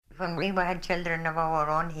when we had children of our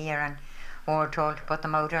own here and we were told to put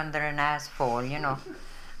them out under an ass foal, you know.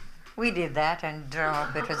 We did that, and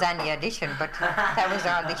it was any addition, but that was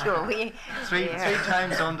all the cure. Three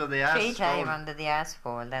times under the ass. 3 times under the ass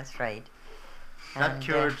foal, that's right. That and,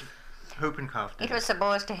 cured whooping cough. It was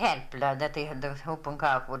supposed to help, that the whooping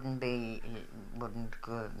cough wouldn't be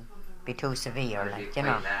too severe, like, you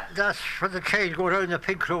know. That's for the child go around the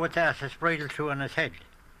pig crow with that, it's bridle through on his head.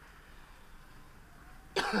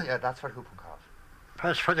 Yeah, that's for whooping cough.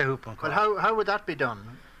 That's for the whooping cough. Well, how would that be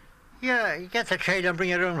done? Yeah, you get the child and bring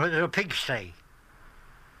it around where there's a pigsty.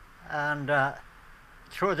 And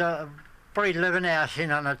throw the bridle of an ass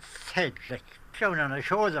in on its head, like down on its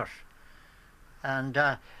shoulders. And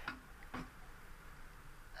I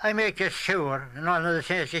make it sure, and all of the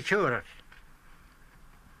things you cure it.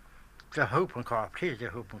 The whooping cough, please, the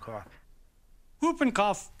whooping cough. Whooping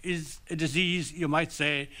cough is a disease, you might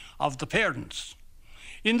say, of the parents,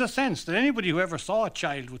 in the sense that anybody who ever saw a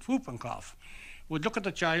child with whooping cough would look at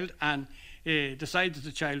the child and decide that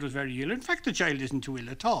the child was very ill. In fact, the child isn't too ill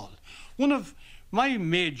at all. One of my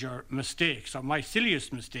major mistakes, or my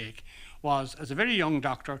silliest mistake, was, as a very young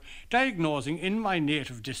doctor, diagnosing in my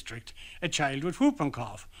native district a child with whooping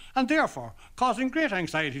cough, and therefore causing great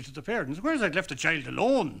anxiety to the parents, whereas I'd left the child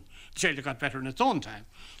alone. The child had got better in its own time.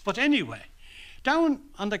 But anyway, down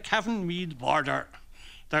on the Cavan-Meath border,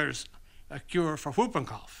 there's a cure for whooping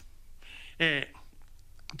cough.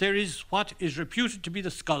 There is what is reputed to be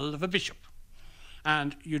the skull of a bishop.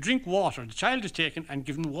 And you drink water. The child is taken and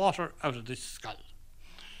given water out of this skull.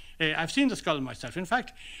 I've seen the skull myself. In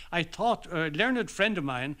fact, I thought, a learned friend of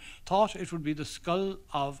mine thought it would be the skull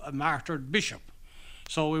of a martyred bishop.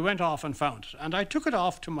 So we went off and found it. And I took it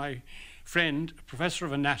off to my friend, a professor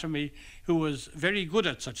of anatomy, who was very good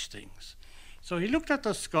at such things. So he looked at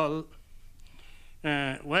the skull.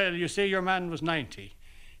 Well, you say your man was 90.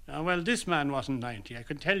 Well, this man wasn't 90. I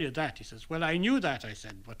could tell you that. He says, well, I knew that, I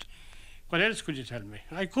said, but what else could you tell me?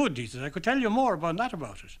 I could, he says. I could tell you more about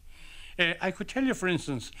it. I could tell you, for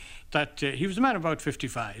instance, that he was a man about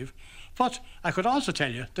 55, but I could also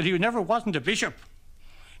tell you that he never wasn't a bishop.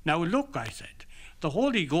 Now, look, I said, the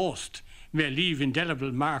Holy Ghost may leave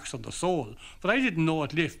indelible marks on the soul, but I didn't know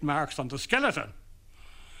it left marks on the skeleton.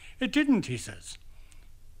 It didn't, he says.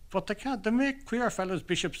 But they make queer fellows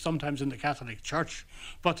bishops sometimes in the Catholic Church,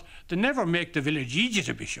 but they never make the village idiot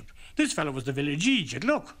a bishop. This fellow was the village idiot,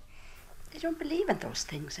 look. They don't believe in those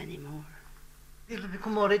things anymore. People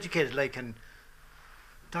become more educated, like, and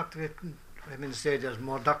say there's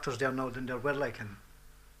more doctors there now than there were, like, and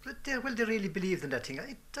will they really believe in that thing?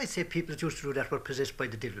 I say people that used to do that were possessed by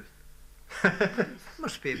the devil.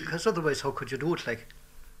 Must be, because otherwise how could you do it, like?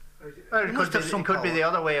 Well, it could be the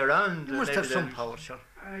other way around. You must have some power, sure.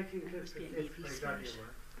 I think that's the exactly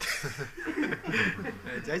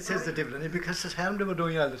That says the devil, because it's harm they were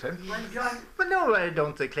doing all the time. Well, no, I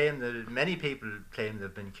don't. They claim that many people claim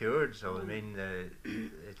they've been cured. So I mean, it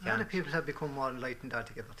can't. A lot of people have become more enlightened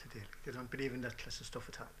altogether today. They don't believe in that class of stuff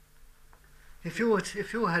at all. If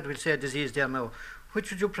you had, we'll say, a disease there now,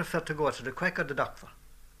 which would you prefer to go to, the quack or the doctor?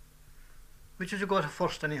 Which would you go to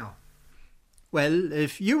first, anyhow? Well,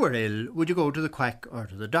 if you were ill, would you go to the quack or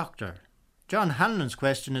to the doctor? John Hanlon's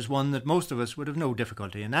question is one that most of us would have no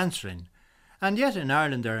difficulty in answering. And yet in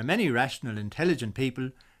Ireland there are many rational, intelligent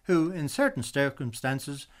people who, in certain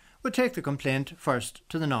circumstances, would take the complaint first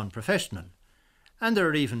to the non-professional. And there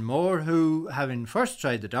are even more who, having first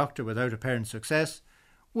tried the doctor without apparent success,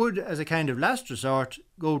 would, as a kind of last resort,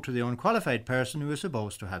 go to the unqualified person who is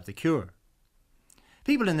supposed to have the cure.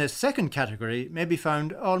 People in this second category may be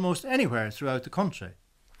found almost anywhere throughout the country.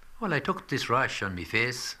 Well, I took this rash on my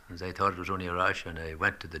face, as I thought it was only a rash, and I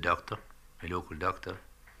went to the doctor, my local doctor.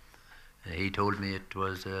 He told me it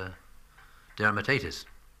was dermatitis.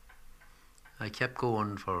 I kept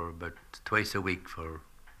going for about twice a week for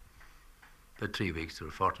about 3 weeks, or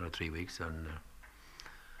a fortnight or 3 weeks, and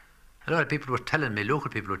a lot of people were telling me,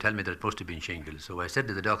 local people were telling me that it must have been shingles. So I said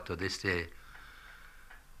to the doctor this day,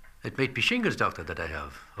 it might be shingles, doctor, that I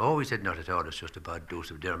have. Oh, he said, not at all, it's just a bad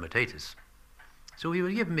dose of dermatitis. So he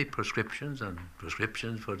was giving me prescriptions and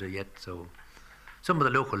prescriptions for the yet. So some of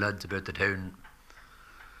the local lads about the town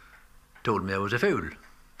told me I was a fool,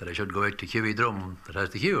 that I should go out to Kiwi Drum that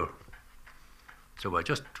has the cure. So I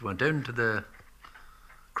just went down to the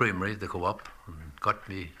creamery, the co-op, and got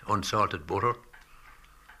me unsalted butter.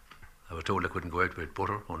 I was told I couldn't go out with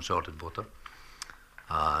butter, unsalted butter.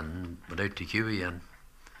 And went out to Kiwi, and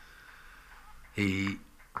he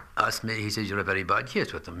asked me, he says, you're a very bad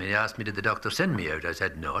case with them. He asked me, did the doctor send me out? I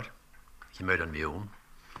said, not. I came out on my own.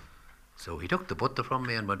 So he took the butter from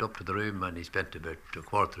me and went up to the room, and he spent about a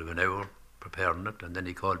quarter of an hour preparing it, and then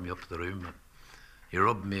he called me up to the room and he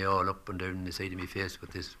rubbed me all up and down the side of my face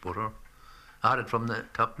with this butter. I had it from the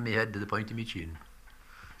top of my head to the point of my chin.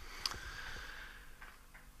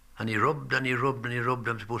 And he rubbed and he rubbed and he rubbed,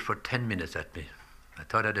 I suppose, for 10 minutes at me. I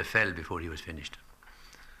thought I'd have fell before he was finished.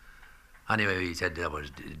 Anyway, he said that was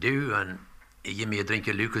due, and he gave me a drink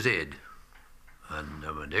of Lucozade. And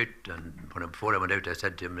I went out, and before I went out, I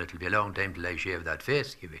said to him, it'll be a long time till I shave that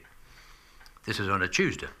face, Kiwi. This was on a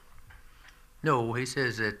Tuesday. No, he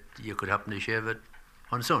says that you could happen to shave it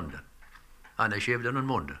on Sunday. And I shaved it on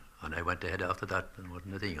Monday, and I went ahead after that, and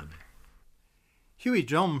wasn't a thing on me. Hughie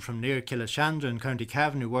Drum from near Killashandra in County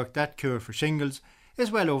Cavan, who worked that cure for shingles,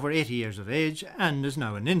 is well over 80 years of age and is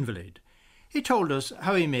now an invalid. He told us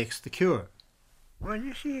how he makes the cure. Well,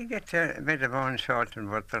 you see, you get a bit of bone salt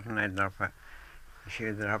and butter, and I drop a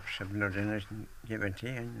few drops of blood in it and give it to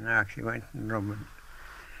you, and off you went and rubbed it.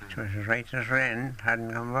 So it was right as rain,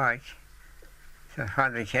 hadn't come back. So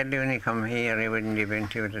Father Kelly, when he come here, he wouldn't give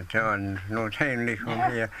into it at all, and no time to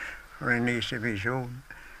come here for it needs to be shown.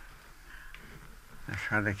 That's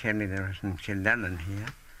Father Kelly, there was in Kildallan here.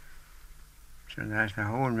 So that's the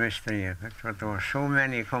whole mystery of it, but there were so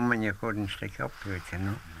many coming you couldn't stick up to it, you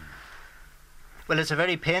know. Well, it's a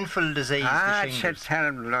very painful disease, the it's shingles. a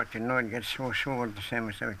terrible lot, you know. It gets so sore the same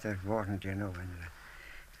as if it wasn't, you know. And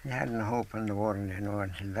you had no hope in the world, you know,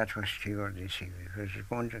 until that was cured, you see, because it's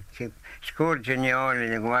going to keep scourging you all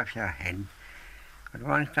and you go off your head. But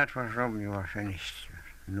once that was rubbed, you were finished.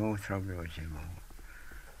 No trouble with you more.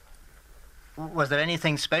 Was there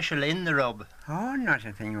anything special in the rub? Oh, not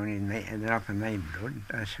a thing, only a drop of my blood,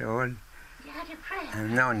 that's all. You had a prayer.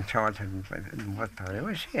 And no one thought what I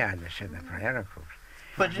was here. I said a prayer, of course.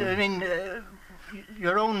 But, I mean,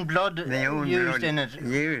 your own blood used in it.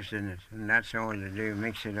 Used in it, and that's all they do,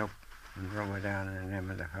 mix it up and rub it down in the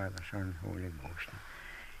name of the Father, Son, Holy Ghost.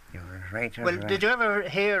 You're right. Well, did you ever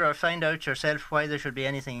hear or find out yourself why there should be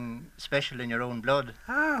anything special in your own blood?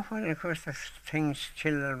 Ah, well, of course, there's things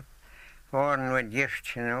children born with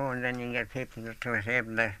gifts, you know, and then you get people that was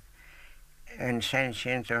able to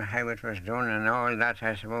insensient of how it was done and all that,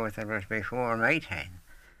 I suppose, that was before my time.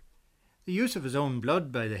 The use of his own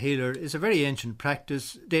blood by the healer is a very ancient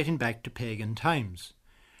practice dating back to pagan times.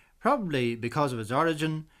 Probably because of its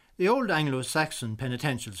origin, the old Anglo-Saxon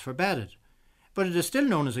penitentials forbade it, but it is still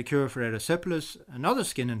known as a cure for erysipelas, another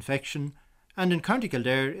skin infection, and in County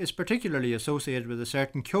Kildare is particularly associated with a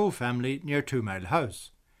certain Keogh family near 2 Mile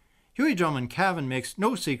House. Hughie Drum in Cavan makes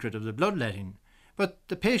no secret of the bloodletting, but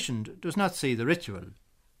the patient does not see the ritual.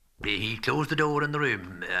 He closed the door in the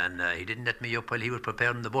room, and he didn't let me up while he was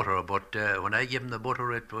preparing the butter, but when I gave him the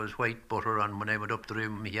butter, it was white butter, and when I went up the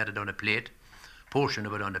room, he had it on a plate, portion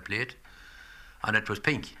of it on a plate, and it was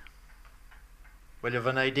pink. Well, you have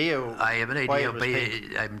an idea. I have an why idea, it was but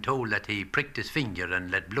pink. I'm told that he pricked his finger and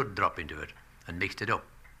let blood drop into it and mixed it up.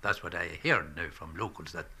 That's what I heard now from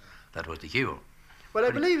locals, that was the cure. Well,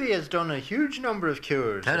 I believe he has done a huge number of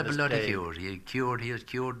cures. Terrible lot of cures. He has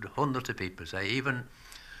cured hundreds of people. So even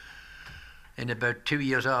in about 2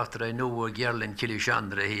 years after, I know a girl in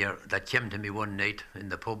Killashandra here that came to me one night in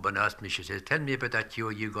the pub and asked me, she says, tell me about that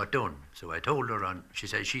cure you got done. So I told her, and she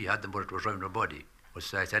said she had them, but it was round her body.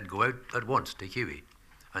 So I said, go out at once to Hughie.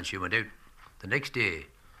 And she went out the next day,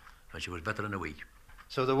 and she was better in a week.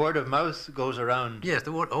 So the word of mouth goes around. Yes,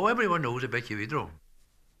 the word. Oh, everyone knows about Hughie Drum.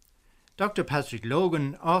 Dr. Patrick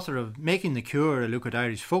Logan, author of Making the Cure, a look at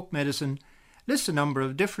Irish folk medicine, lists a number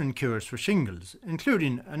of different cures for shingles,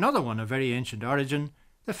 including another one of very ancient origin,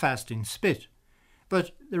 the fasting spit.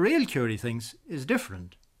 But the real cure, he thinks, is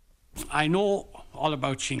different. I know all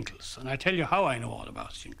about shingles, and I tell you how I know all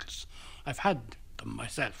about shingles. I've had them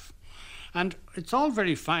myself. And it's all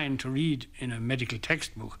very fine to read in a medical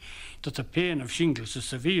textbook that the pain of shingles is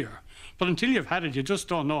severe, but until you've had it, you just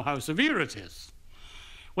don't know how severe it is.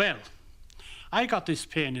 Well, I got this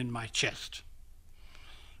pain in my chest,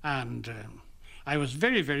 and I was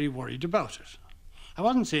very, very worried about it. I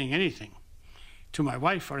wasn't saying anything to my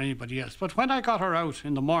wife or anybody else, but when I got her out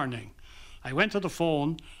in the morning, I went to the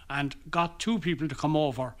phone and got 2 people to come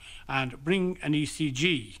over and bring an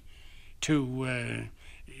ECG to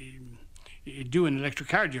do an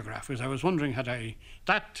electrocardiograph, because I was wondering had I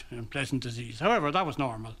that unpleasant disease. However, that was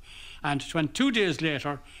normal. And when 2 days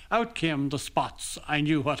later, out came the spots, I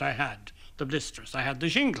knew what I had, the blisters. I had the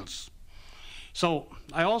shingles. So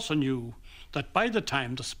I also knew that by the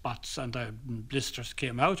time the spots and the blisters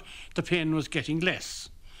came out, the pain was getting less.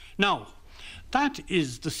 Now, that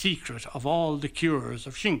is the secret of all the cures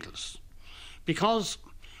of shingles, because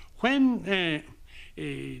when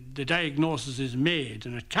the diagnosis is made,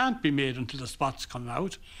 and it can't be made until the spots come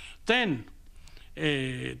out, then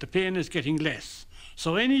the pain is getting less.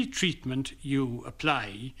 So any treatment you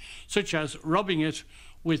apply, such as rubbing it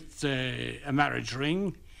with a marriage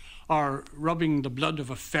ring or rubbing the blood of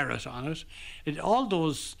a ferret on it, all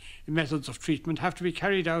those methods of treatment have to be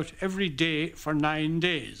carried out every day for 9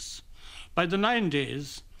 days. By the 9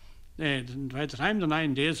 days, by the time the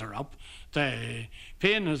 9 days are up, the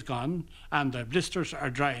pain is gone and the blisters are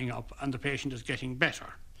drying up and the patient is getting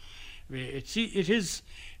better.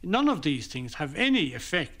 None of these things have any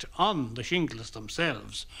effect on the shingles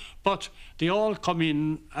themselves, but they all come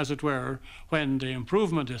in, as it were, when the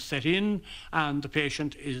improvement is set in and the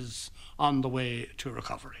patient is on the way to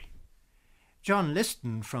recovery. John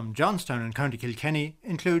Liston from Johnstown in County Kilkenny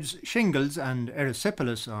includes shingles and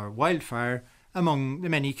erysipelas or wildfire among the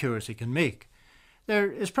many cures he can make.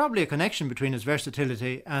 There is probably a connection between his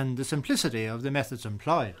versatility and the simplicity of the methods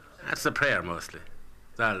employed. That's the prayer mostly.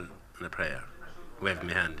 It's all in the prayer. Wave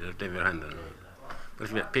my hand, you leave your hand on it.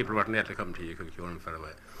 But if people weren't able to come to you, you could cure them far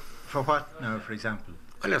away. For what now, for example?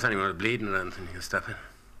 Well, if anyone was bleeding or anything, you can stop it.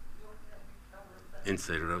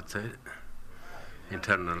 Inside or outside.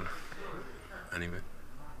 Internal. Anyway,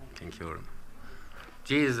 you can cure them.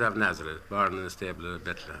 Jesus of Nazareth, born in the stable of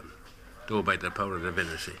Bethlehem, though by the power of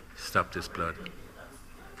divinity, stopped his blood.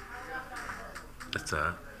 That's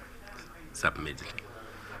stop immediately.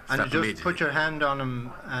 And you just put your hand on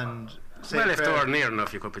him and say well, a if they prayer. were near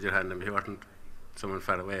enough, you could put your hand on them. If you weren't someone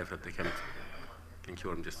far away, if they can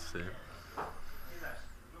cure them just the same.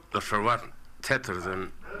 But for what? Tethers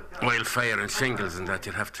and wildfire and shingles and that,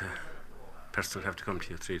 person would have to come to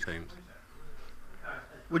you 3 times.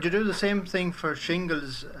 Would you do the same thing for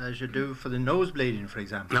shingles as you do for the nose bleeding, for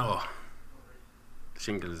example? No.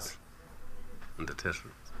 Shingles and the tethers,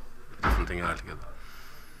 different thing altogether.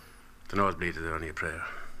 The nosebleed is only a prayer.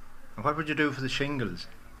 And what would you do for the shingles?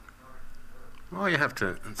 Oh, you have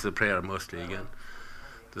to, it's a prayer mostly again.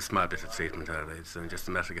 The small bit of treatment, all right, so just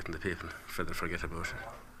a matter of getting the people further forget about it.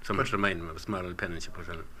 Someone to remind them of a small little penance you put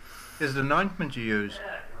on it. Is it an ointment you use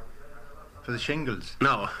for the shingles?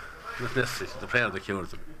 No, not necessarily. The prayer that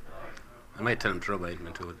cures them. I might tell them to rub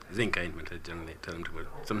ointment to it. Zinc ointment, I generally tell them to put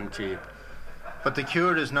something cheap. But the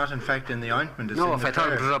cure is not, in fact, in the ointment. It's no, in if the I tell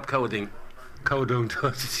them to prayer. rub cow dung to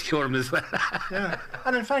it, to cure them as well. Yeah,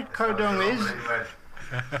 and in fact, cow dung is.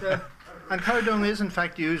 Yeah. And cow dung is, in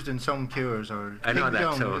fact, used in some cures, or I know pig that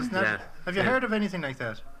dung, too, isn't that? yeah. Have you heard of anything like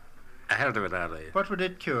that? I heard of it all right. What would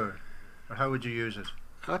it cure, or how would you use it?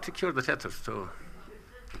 How to cure the tethers too,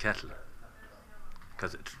 the cattle,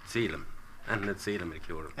 because it seal them, and it seal them, it'll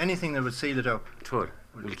cure them. Anything that would seal it up It will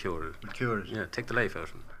cure it. would cure it. Yeah, take the life out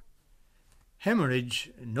of them.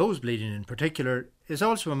 Hemorrhage, nosebleeding in particular, is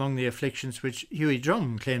also among the afflictions which Hughie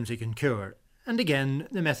Drum claims he can cure, and again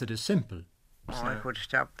the method is simple. Oh, I could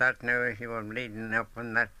stop that now if you were bleeding up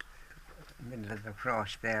on that middle of the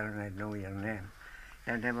cross there and I'd know your name.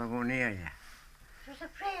 They'd never go near you. There's a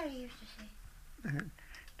prayer you used to say.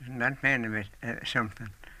 Doesn't that mean a bit something?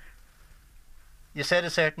 You said a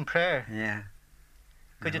certain prayer. Yeah.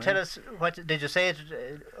 Could you tell us what did you say it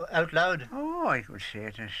out loud? Oh, I could say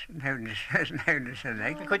it as loud as I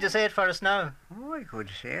like. Could you say it for us now? Oh, I could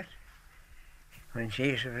say it. When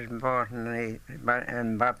Jesus was born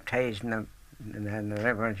and baptized in the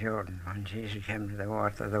River Jordan, when Jesus came to the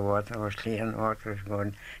water was clean, water was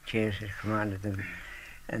good, Jesus commanded them,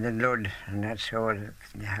 and the blood, and that's all you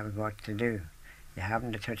have got to do. You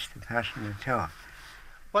haven't to touch the person at all.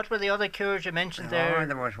 What were the other cures you mentioned Oh, there?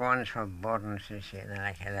 there was ones for burns and shit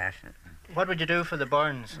like that. What would you do for the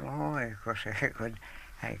burns? Oh, of course I could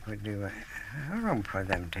do a rub for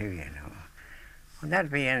them too, you know. Well, they'd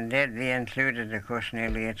be included, of course,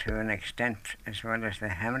 nearly to an extent as well as the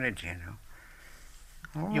hemorrhage, you know.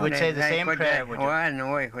 Oh, You would say the same prayer, would you? Well,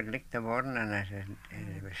 no, I could lick the burn and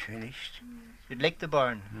it was finished. You'd lick the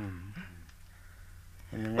burn.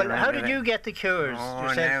 And then Well, they how went did to you get the cures Oh,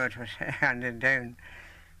 yourself? now it was handed down.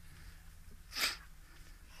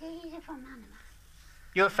 He's a fun animal.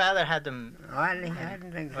 Your father had them. Well, he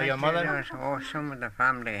hadn't Or your mother? Oh, some of the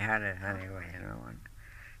family had it anyway, you know. And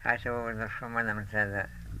I suppose that some of them said that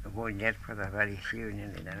good yet for the very few,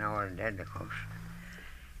 nearly they're all dead, of course.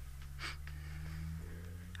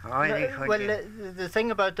 Oh, they could Well, get- the thing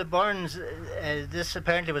about the burns, this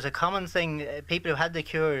apparently was a common thing. People who had the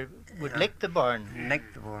cure would lick the burn. lick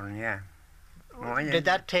the burn, yeah. Oh, yeah. Did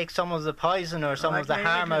that take some of the poison or some Oh, of the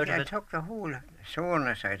harm out of It it? took the whole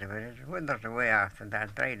soreness out of it. It withered away after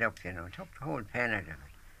that, dried up, you know. It took the whole pain out of it.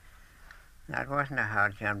 That wasn't a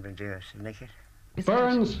hard job to do, to lick it.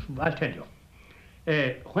 Burns, I'll tell you.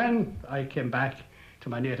 When I came back to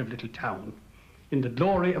my native little town, in the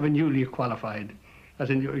glory of a newly acquired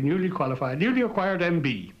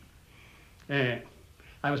MB,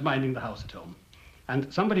 I was minding the house at home,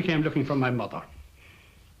 and somebody came looking for my mother,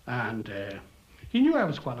 and he knew I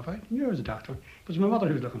was qualified, he knew I was a doctor, but it was my mother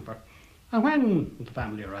he was looking for. And when the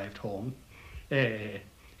family arrived home,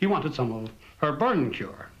 he wanted some of her burn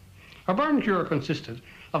cure. Her burn cure consisted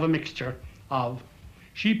of a mixture of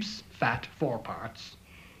sheep's fat, 4 parts,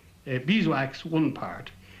 beeswax, 1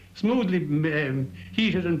 part, smoothly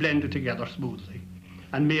heated and blended together smoothly,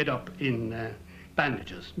 and made up in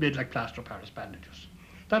bandages, made like plaster of Paris bandages.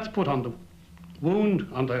 That's put on the wound,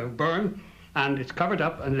 on the burn, and it's covered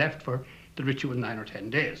up and left for the ritual 9 or 10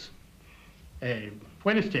 days.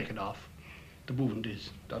 When it's taken off, the wound is,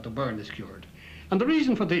 or the burn is cured. And the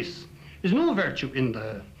reason for this is no virtue in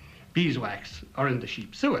the beeswax or in the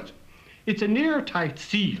sheep suet. It's an airtight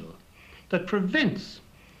seal that prevents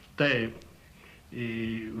the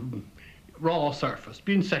raw surface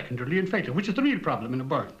being secondarily infected, which is the real problem in a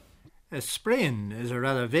burn. A sprain is a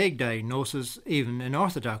rather vague diagnosis even in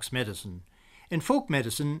orthodox medicine. In folk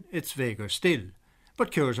medicine it's vaguer still,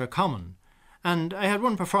 but cures are common. And I had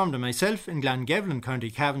one performed on myself in Glangevlin,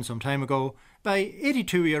 County Cavan some time ago by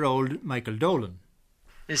 82-year-old Michael Dolan.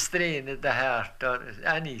 A strain of the heart or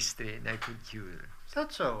any strain I could cure. Is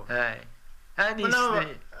that so? Aye. Any Well, strain.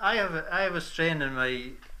 no, I have a strain in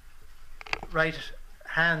my right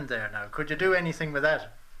hand there now. Could you do anything with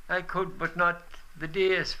that? I could, but not the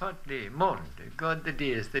day is what day? Monday. God, the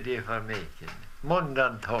day is the day for making. Monday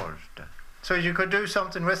and Thursday. So you could do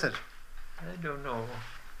something with it? I don't know.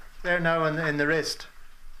 There now in the wrist.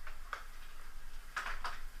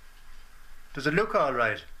 Does it look all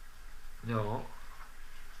right? No.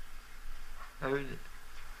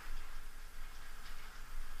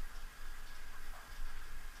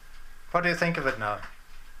 What do you think of it now?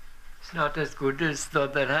 It's not as good as the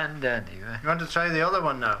other hand anyway. You want to try the other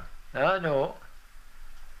one now? Ah, no.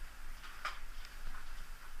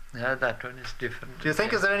 Yeah, that one is different. Do you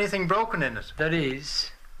think is there anything broken in it? There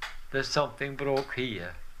is. There's something broke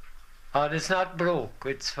here. Or it's not broke,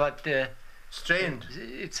 it's what... strained?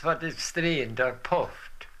 It's what is strained or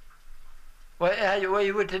puffed. Why are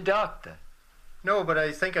you with a doctor? No, but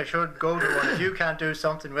I think I should go to one if you can't do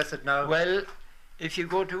something with it now. Well, if you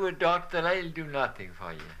go to a doctor, I'll do nothing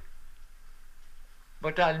for you.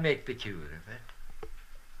 But I'll make the cure of it.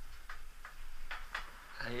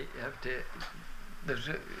 I have to... There's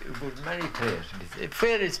a good many prayers.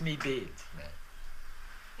 Where is me beads, man?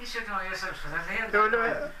 You should know yourself for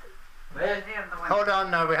that. Well, hold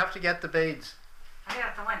on now, we have to get the beads. They're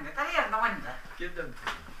at the window. They're in the window. Give them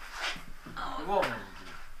to me. The woman.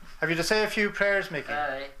 Have you to say a few prayers, Mickey?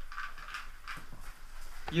 Aye.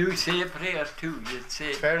 You say a prayer too, you'd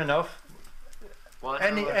say... Fair enough.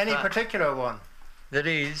 Any particular one? There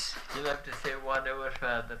is. You'll have to say one Our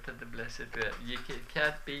Father to the Blessed Virgin. You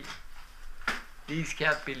can't be... These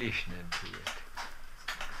can't be listening to it.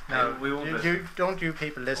 No, don't you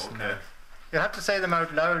people listen now. You'll have to say them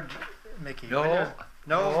out loud, Mickey. No.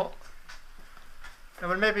 No,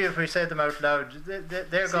 well, maybe if we say them out loud,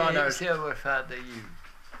 they're gone out. Say Our Father, you.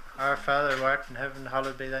 Our Father who art in heaven,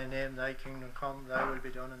 hallowed be thy name, thy kingdom come, thy will be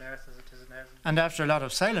done on earth as it is in heaven. And after a lot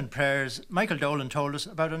of silent prayers, Michael Dolan told us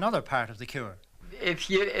about another part of the cure. If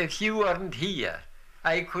you weren't here,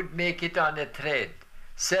 I could make it on a thread.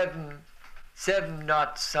 Seven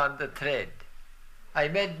knots on the thread. I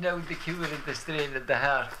made now the cure of the strain of the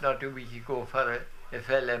heart not a week ago for a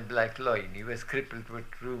fella in Black Line. He was crippled with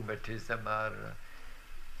rheumatism or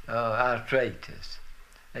arthritis.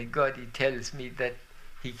 And God, he tells me that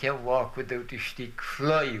he can walk without a stick,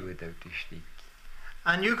 fly without a stick.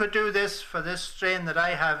 And you could do this for this strain that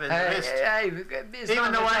I have in the wrist,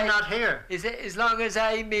 even though I'm not here. As long as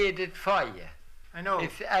I made it for you. I know.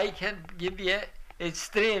 If I can give you a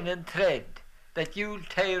strain and thread that you'll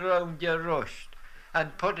tie round your wrist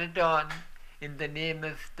and put it on in the name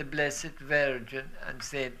of the Blessed Virgin and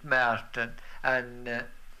Saint Martin and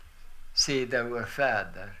say Our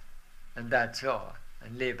Father, and that's all,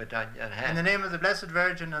 and leave it on your hand. In the name of the Blessed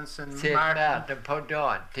Virgin and Saint Martin, put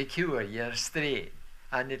on to cure your strain,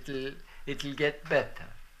 and it'll get better.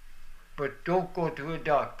 But don't go to a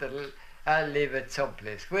doctor. I'll leave it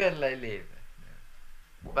someplace. Where'll I leave it?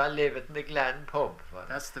 I'll leave it in the Glen pub for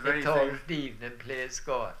That's the very Thursday evening, please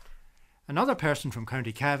God. Another person from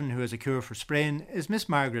County Cavan who has a cure for sprain is Miss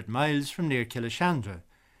Margaret Miles from near Killashandra,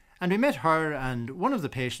 and we met her and one of the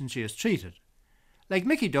patients she has treated. Like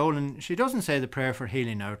Mickey Dolan, she doesn't say the prayer for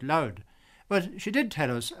healing out loud, but she did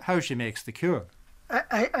tell us how she makes the cure.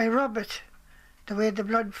 I rub it the way the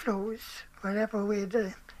blood flows, whatever way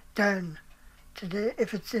down to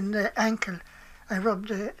if it's in the ankle, I rub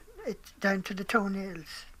it down to the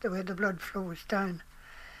toenails, the way the blood flows down.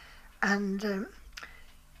 And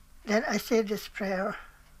Then I say this prayer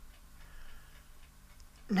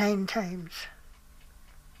 9 times.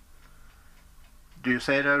 Do you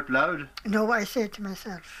say it out loud? No, I say it to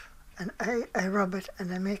myself. And I rub it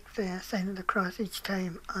and I make the sign of the cross each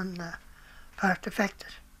time on the part affected.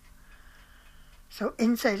 So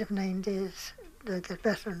inside of 9 days, they'll get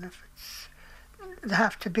better. And if it's, they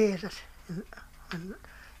have to bathe it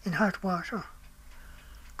in hot water,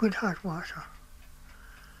 good hot water,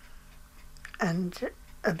 and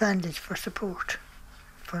a bandage for support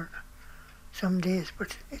for some days,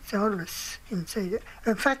 but it's always inside it.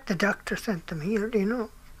 In fact, the doctor sent them here,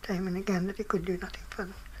 time and again, that he could do nothing for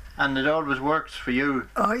them. And it always works for you?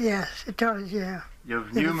 Oh yes, it does, yeah. You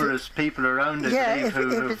have numerous people around it if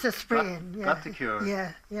who it's a sprain, got the cure.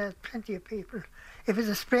 Yeah, plenty of people. If it's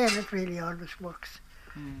a sprain, it really always works.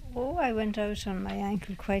 Oh, I went out on my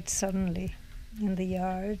ankle quite suddenly in the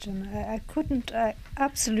yard, and I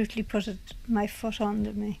absolutely put my foot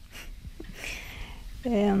under me.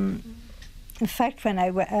 In fact, when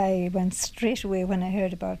I went straight away, when I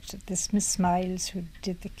heard about this Miss Miles who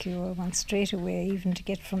did the cure, I went straight away. Even to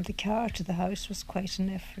get from the car to the house was quite an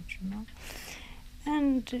effort,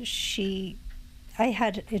 And I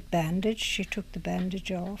had it bandaged. She took the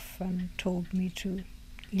bandage off and told me to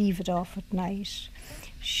leave it off at night.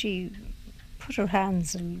 She put her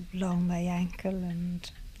hands along my ankle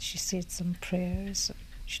and she said some prayers.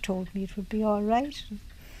 She told me it would be all right.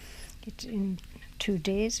 In 2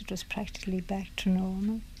 days it was practically back to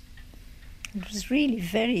normal. It was really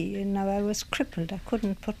I was crippled. I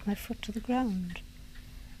couldn't put my foot to the ground.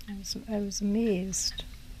 I was amazed.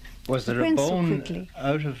 Was there a bone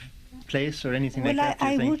out of place or anything like that, do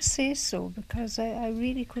you think? I would say so, because I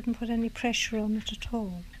really couldn't put any pressure on it at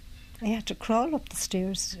all. I had to crawl up the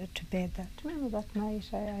stairs to bed that night.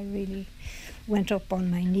 I really went up on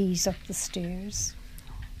my knees up the stairs.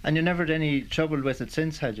 And you never had any trouble with it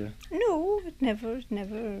since, had you? No, it never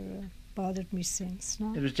bothered me since,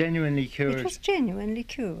 no. It was genuinely cured? It was genuinely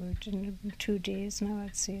cured. In 2 days now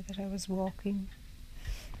I'd say that I was walking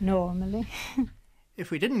normally. If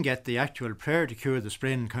we didn't get the actual prayer to cure the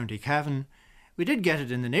sprain in County Cavan, we did get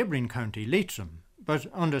it in the neighbouring county, Leitrim, but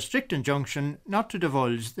under strict injunction not to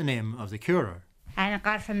divulge the name of the curer. And I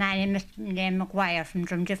got from a man named Maguire from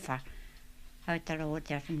Drumdiffer, out the road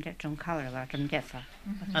there from Drumcowra or Drumdiffer.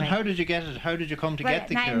 And how did you get it? How did you come to get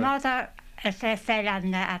the cure? My mother fell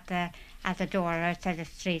at the door outside the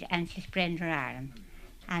street and she sprained her arm.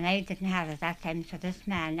 And I didn't have it that time, so this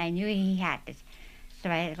man, I knew he had it. So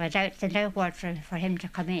I sent out word for him to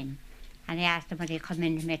come in. And I asked him would he come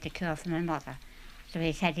in to make the cure for my mother. So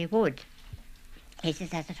he said he would. He says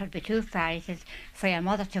that it would be too far. He says, for your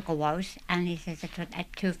mother to go out, and he says it would be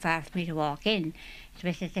too far for me to walk in. So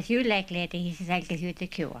he says, if you like, lady, he says, I'll give you the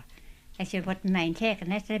cure. I said, wouldn't mind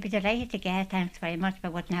taking it. I said, I'd be delighted to get it, thanks very much,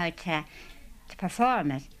 but wouldn't know how to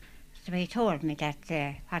perform it. So he told me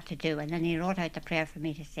that what to do, and then he wrote out the prayer for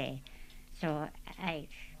me to say. So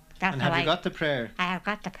and have you got the prayer? I have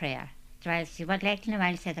got the prayer. So I'll see what like to know,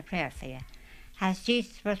 I'll say the prayer for you. As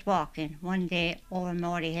Jesus was walking one day over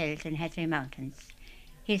Morey Hills in Headley Mountains,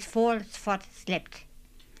 his foal's foot slipped.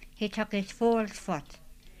 He took his foal's foot.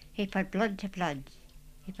 He put blood to blood.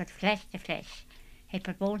 He put flesh to flesh. He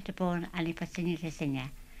put bone to bone, and he put sinew to sinew.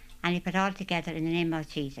 And he put all together in the name of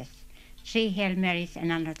Jesus. 3 Hail Marys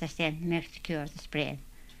in honour of the saint makes the cure of the sprain.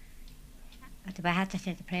 But I had to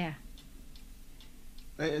say the prayer.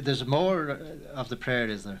 There's more of the prayer,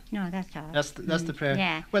 is there? No, that's all. That's the prayer.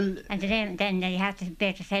 Yeah. Well, and then you have to be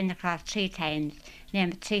able to send the cross 3 times.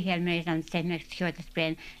 Name 3 Hail Marys on the saint makes the cure of the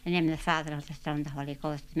sprain. In the name of the Father, of the Son, and the Holy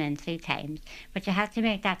Ghost. Amen 3 times. But you have to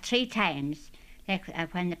make that 3 times.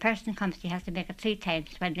 Like when the person comes, you have to make it 3 times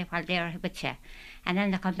while they're with you. And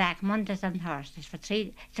then they come back Mondays and Thursdays for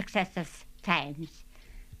 3 successive times.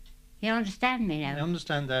 You understand me now? I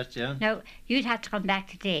understand that, yeah. Now, you'd have to come back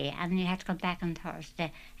today, and you have to come back on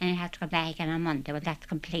Thursday, and you have to come back again on Monday. Well, that's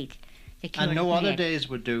complete. And no other days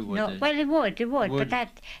would do, would they? Well, it would. But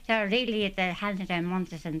they're really handed down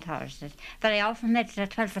Mondays and Thursdays. But I often made it at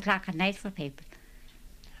 12 o'clock at night for people.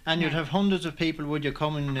 And you'd have hundreds of people, would you,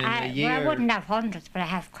 coming in a year? Well, I wouldn't have hundreds, but I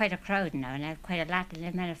have quite a crowd now, and I have quite a lot, and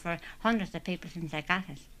I've made it for hundreds of people since I got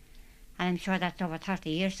it. And I'm sure that's over 30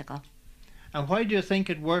 years ago. And why do you think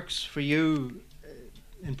it works for you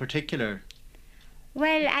in particular?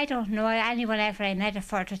 Well, I don't know. Anyone ever I met it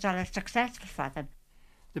for, it was always successful for them.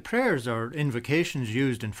 The prayers or invocations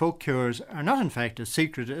used in folk cures are not in fact as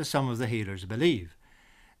secret as some of the healers believe.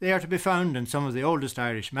 They are to be found in some of the oldest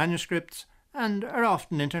Irish manuscripts and are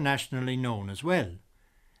often internationally known as well.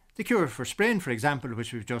 The cure for sprain, for example,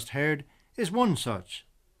 which we've just heard, is one such,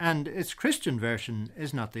 and its Christian version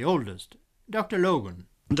is not the oldest. Dr. Logan.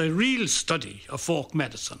 The real study of folk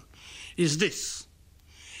medicine is this.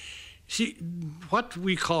 See, what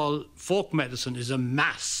we call folk medicine is a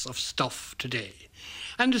mass of stuff today,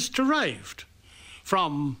 and it's derived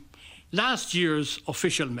from last year's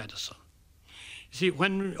official medicine. See,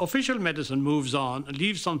 when official medicine moves on and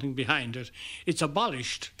leaves something behind it, it's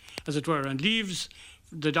abolished, as it were, and leaves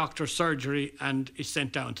the doctor's surgery and is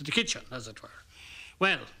sent down to the kitchen, as it were.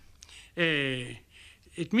 Well,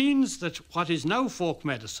 it means that what is now folk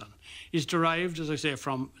medicine is derived, as I say,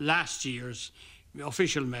 from last year's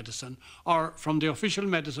official medicine, or from the official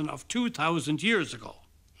medicine of 2,000 years ago.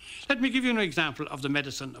 Let me give you an example of the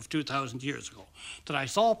medicine of 2,000 years ago that I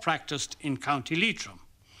saw practiced in County Leitrim.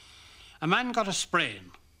 A man got a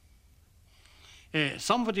sprain.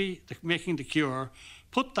 Somebody making the cure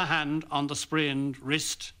put the hand on the sprained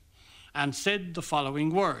wrist and said the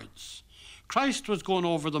following words. Christ was going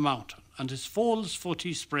over the mountain, and his foal's foot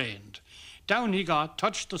he sprained. Down he got,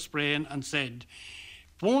 touched the sprain, and said,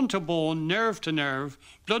 bone to bone, nerve to nerve,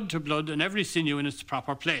 blood to blood, and every sinew in its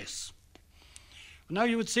proper place. Now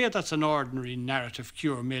you would say that's an ordinary narrative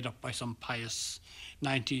cure made up by some pious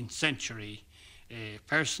 19th century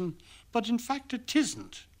person, but in fact it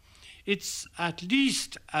isn't. It's at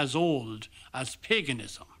least as old as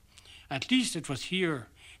paganism. At least it was here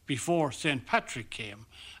before St. Patrick came,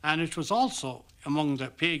 and it was also among the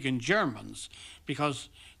pagan Germans, because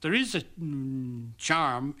there is a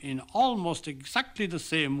charm in almost exactly the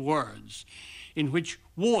same words in which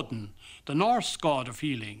Woden, the Norse god of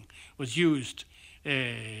healing, was used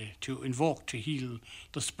to invoke to heal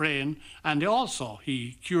the sprain, and also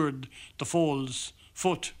he cured the foal's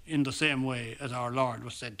foot in the same way as our Lord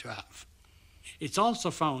was said to have. It's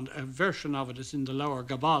also found, a version of it is in the Lower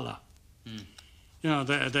Gabala. You know,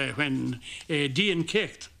 when Dean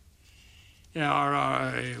kicked,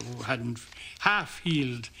 or hadn't half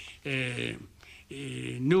healed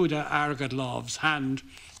Nuda Argadlov's hand,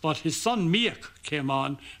 but his son Miak came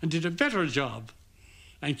on and did a better job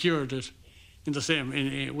and cured it in the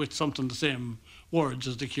same, with something the same words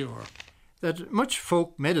as the cure. That much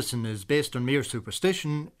folk medicine is based on mere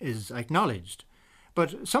superstition is acknowledged,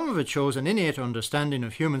 but some of it shows an innate understanding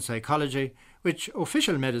of human psychology which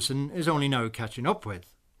official medicine is only now catching up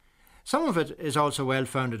with. Some of it is also well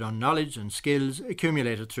founded on knowledge and skills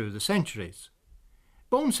accumulated through the centuries.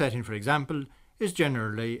 Bone setting, for example, is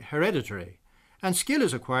generally hereditary, and skill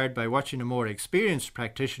is acquired by watching a more experienced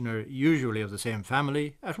practitioner, usually of the same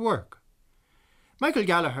family, at work. Michael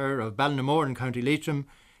Gallagher of Ballinamore in County Leitrim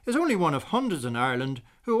is only one of hundreds in Ireland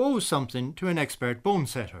who owes something to an expert bone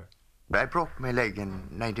setter. I broke my leg in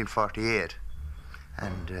 1948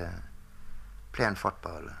 and playing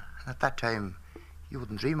football. At that time, you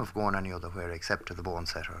wouldn't dream of going any other where except to the bone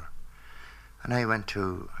setter. And I went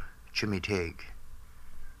to Jimmy Teague,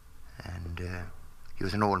 and he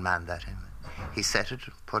was an old man that time. He set it,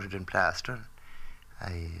 put it in plaster.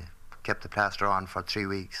 I kept the plaster on for 3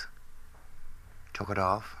 weeks, took it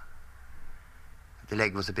off. The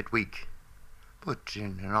leg was a bit weak, but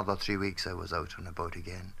in another 3 weeks I was out and about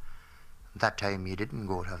again. That time you didn't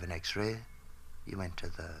go to have an x-ray, you went to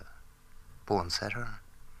the bone setter.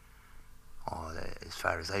 As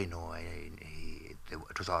far as I know,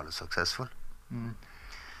 it was always successful.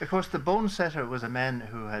 Of course, the bone setter was a man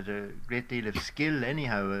who had a great deal of skill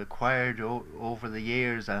anyhow, acquired over the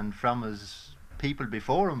years and from his people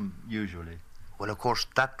before him, usually. Well, of course,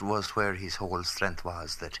 that was where his whole strength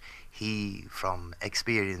was, that he, from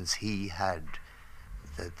experience, he had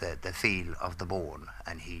the feel of the bone,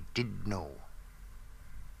 and he did know.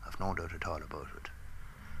 I've no doubt at all about it.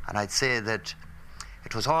 And I'd say that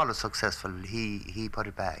it was always successful. He put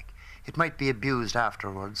it back. It might be abused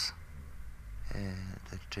afterwards,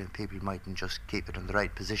 that people mightn't just keep it in the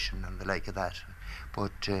right position and the like of that.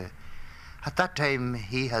 But at that time,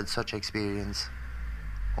 he had such experience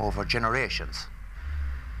over generations,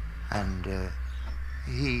 and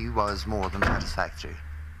he was more than satisfactory.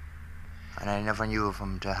 And I never knew of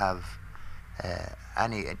him to have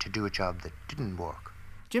to do a job that didn't work.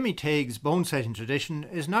 Jimmy Teague's bone setting tradition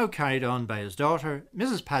is now carried on by his daughter,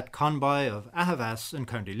 Mrs. Pat Conboy of Ahavas in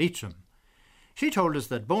County Leitrim. She told us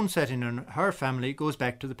that bone setting in her family goes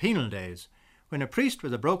back to the penal days, when a priest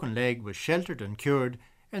with a broken leg was sheltered and cured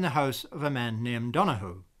in the house of a man named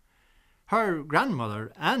Donahue. Her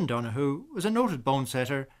grandmother, Anne Donahue, was a noted bone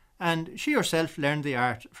setter, and she herself learned the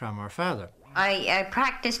art from her father. I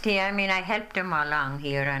practiced here. I mean, I helped him along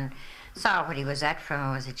here and saw what he was at from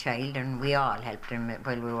I was a child, and we all helped him.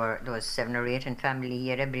 Well, there was 7 or 8 in family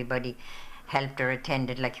here. Everybody helped or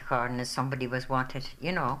attended like according as somebody was wanted,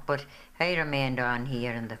 you know. But I remained on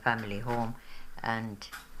here in the family home, and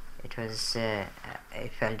it was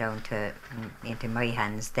it fell down into my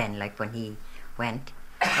hands then, like when he went.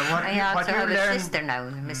 I also have a sister now,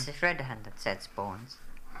 Mrs. Redhan, that sets bones.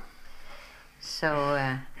 So.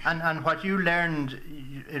 And what you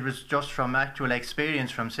learned, it was just from actual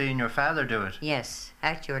experience, from seeing your father do it? Yes,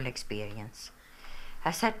 actual experience.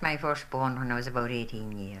 I set my first bone when I was about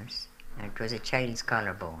 18 years. And it was a child's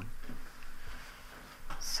collarbone.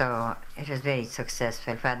 So it was very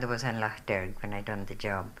successful. Father was in Lochderg when I done the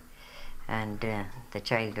job. And the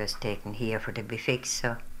child was taken here for to be fixed,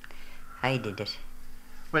 so I did it.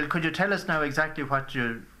 Well, could you tell us now exactly what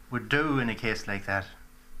you would do in a case like that?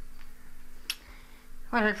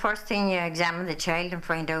 Well, first thing, you examine the child and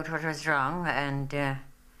find out what was wrong, and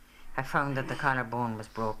I found that the collarbone was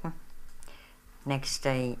broken. Next,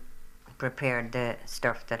 I prepared the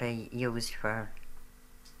stuff that I used for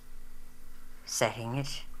setting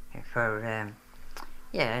it, for,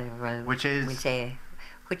 which is? We'll say,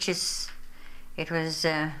 it was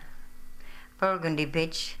burgundy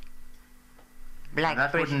pitch,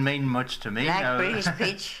 that wouldn't mean much to me. Black now. British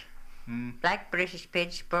pitch, black British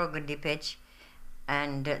pitch, burgundy pitch,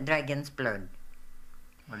 and dragon's blood.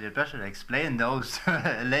 Well, you'd better explain those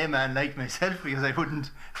to a layman like myself, because I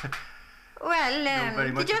wouldn't.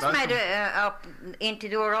 Well, they just made up into,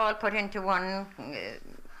 they were all put into one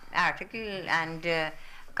article and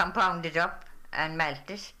compounded up and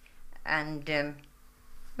melted, and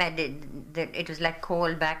made it was like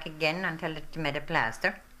coal back again until it made a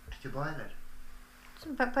plaster. Did you boil it? So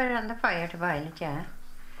put it on the fire to boil it, yeah.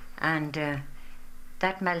 And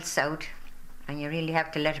that melts out, and you really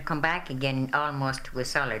have to let it come back again almost to a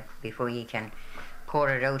solid before you can pour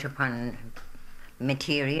it out upon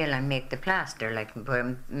material and make the plaster, like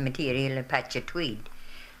material, a patch of tweed,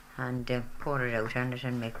 and pour it out on it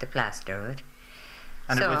and make the plaster of it.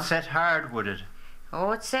 And so, it would set hard, would it?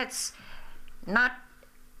 Oh, it sets not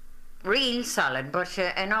real solid, but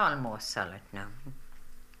an almost solid now.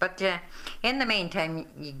 But in the meantime,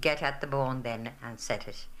 you get at the bone then and set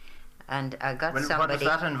it. And I got somebody... What does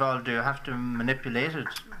that involve? Do you have to manipulate it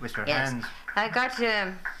with your hands? I got...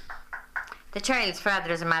 the child's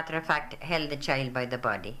father, as a matter of fact, held the child by the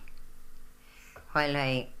body while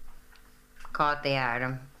I caught the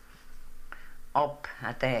arm up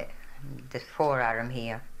at the forearm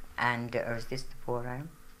here. And, or is this the forearm?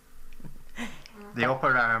 The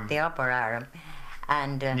upper arm. The upper arm.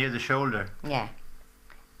 And... near the shoulder. Yeah.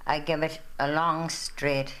 I give it a long,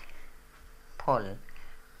 straight pull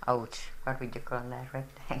out. What would you call that?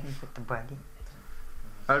 Rectangle with the body.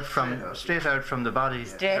 Straight out from the body.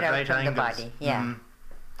 Straight out right from angles. the body, yeah.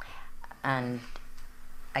 And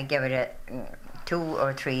I give it 2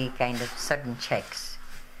 or 3 kind of sudden checks,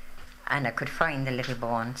 and I could find the little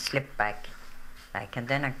bone slip back, and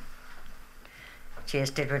then I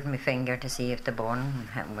chased it with my finger to see if the bone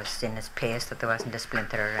was in its place, that there wasn't a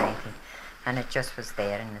splinter or anything, and it just was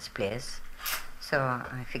there in its place. So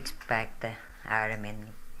I fixed back the arm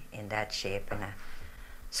in that shape, in a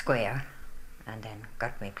square, and then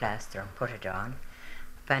got my plaster and put it on,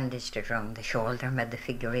 bandaged it round the shoulder, made the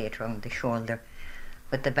figure 8 round the shoulder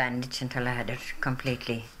with the bandage until I had it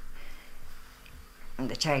completely,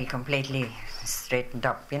 the child completely straightened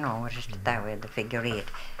up, with it that way, the figure 8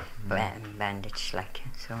 bandage, like,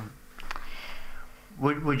 so.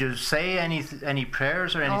 Would you say any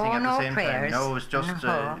prayers or anything at the same prayers. time? No, it's just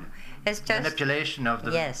manipulation of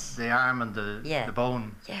the arm and the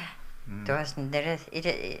bone. Yeah,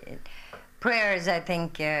 prayers, I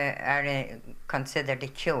think, are considered a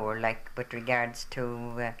cure, like with regards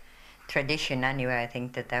to tradition anyway. I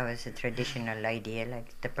think that was a traditional idea,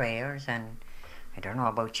 like the prayers, and I don't know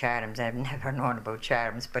about charms. I've never known about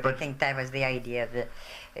charms, but I think that was the idea of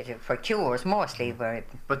for cures mostly.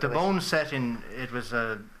 But the bone setting, it was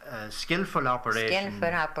a skillful operation.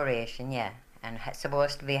 Skillful operation, yeah, and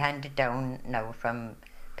supposed to be handed down now from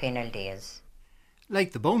penal days.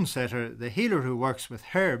 Like the bone setter, the healer who works with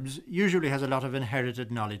herbs usually has a lot of inherited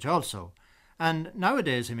knowledge also, and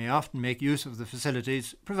nowadays he may often make use of the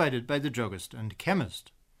facilities provided by the druggist and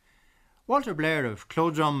chemist. Walter Blair of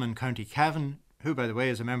Clodrum in County Cavan, who by the way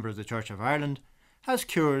is a member of the Church of Ireland, has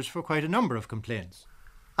cures for quite a number of complaints.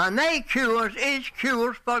 And my cures is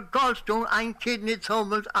cures for gallstone and kidney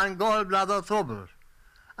troubles and gallbladder troubles.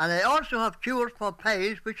 And I also have cures for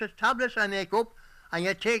piles, which is tablets I make up, and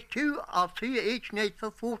you take 2 or 3 each night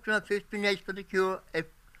for 14 or 15 nights for the cure if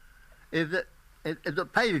the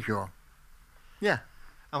pile cure. Yeah.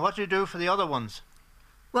 And what do you do for the other ones?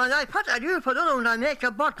 Well, what I do for the other ones, I make a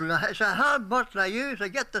bottle. It's a hard bottle I use. I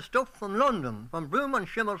get the stuff from London, from Broom and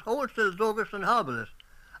Shimmer's wholesale druggist and herbalist.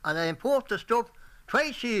 And I import the stuff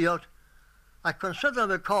twice a year at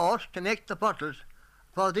considerable cost to make the bottles.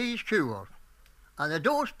 for these cures. And the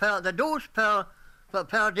dose per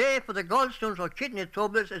day for the gallstones or kidney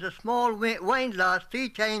troubles is a small wine glass 3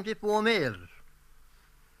 times before meals.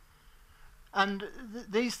 And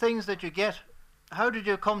these things that you get, how did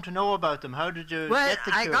you come to know about them? How did you get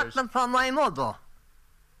the cures? I got them from my mother.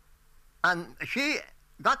 And she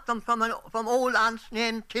got them from old aunt's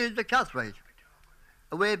named Tilda Cathright,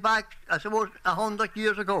 way back, I suppose, 100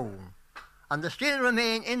 years ago. And they still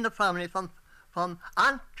remain in the family from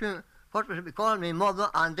aunt to what was it called me mother,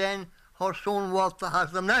 and then her son Walter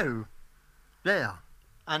has them now. There.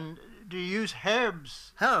 And do you use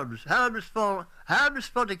herbs? Herbs for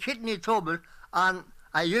the kidney trouble, and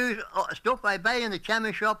I use stuff I buy in the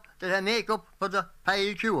chemist shop that I make up for the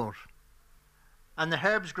pile cures. And the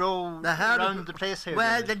herbs grow around the place here?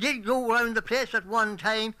 Well, they did grow around the place at one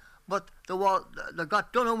time, but they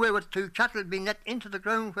got done away with to cattle being let into the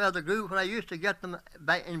ground where they grew, where I used to get them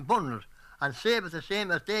in bundles and save it the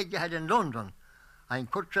same as they had in London.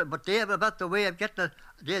 But they have a better way of getting it.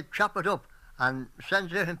 They chop it up and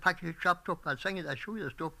send it in packages chopped up. I'll show you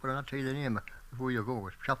the stuff, but I'll not tell you the name before you go.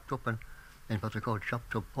 It's chopped up in what they call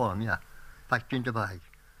chopped up form, yeah, packed into bags.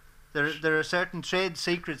 There are certain trade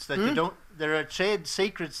secrets that you don't. There are trade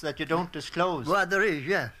secrets that you don't disclose. Well, there is,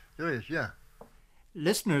 yes, there is, yeah.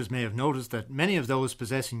 Listeners may have noticed that many of those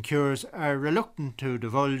possessing cures are reluctant to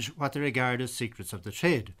divulge what they regard as secrets of the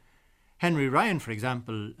trade. Henry Ryan, for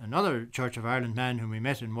example, another Church of Ireland man whom we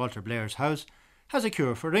met in Walter Blair's house, has a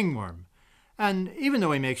cure for ringworm. And even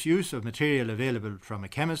though he makes use of material available from a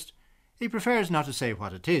chemist, he prefers not to say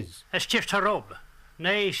what it is. It's just a rub.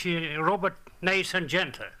 Nice, you rub it nice and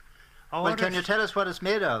gentle. Well, can you tell us what it's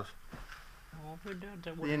made of? Oh,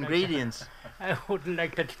 the ingredients. I wouldn't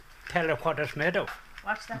like to tell you what it's made of.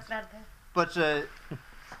 What's that lad there? But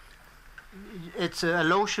it's a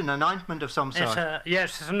lotion, an ointment of some sort.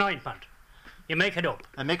 Yes, it's an ointment. You make it up.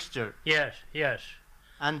 A mixture. Yes, yes.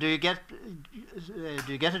 And do you get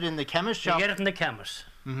it in the chemist shop? You get it in the chemist.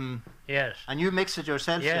 Mm-hmm. Yes. And you mix it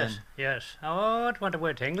yourself then? Yes, yes. Oh, it went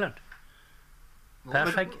away to England.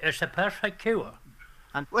 Perfect. It's a perfect cure.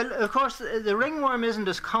 And well, of course, the ringworm isn't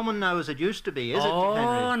as common now as it used to be, is it, Henry?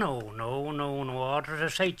 Oh, no. It was a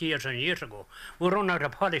sight years and years ago. We run out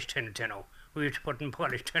of polished tins, you know. We used to put in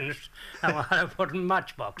polished tins and we had to put in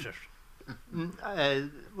matchboxes.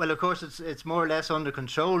 Well, of course, it's more or less under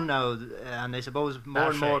control now, and I suppose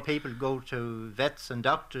more and more people go to vets and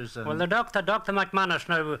doctors. And well, the Dr. McManus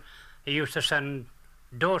now, he used to send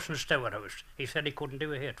dozens to our house. He said he couldn't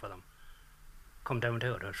do a hit for them. Come down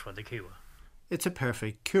to our house for the cure. It's a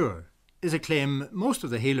perfect cure, is a claim most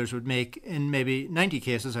of the healers would make in maybe 90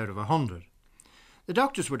 cases out of 100. The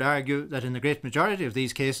doctors would argue that in the great majority of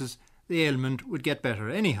these cases, the ailment would get better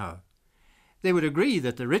anyhow. They would agree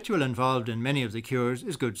that the ritual involved in many of the cures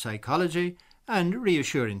is good psychology and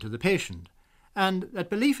reassuring to the patient, and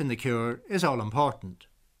that belief in the cure is all important.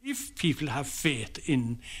 If people have faith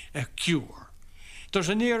in a cure, there's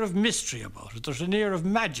an air of mystery about it, there's an air of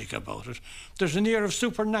magic about it, there's an air of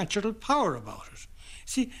supernatural power about it.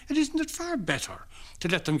 See, and isn't it far better to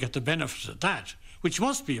let them get the benefit of that, which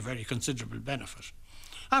must be a very considerable benefit?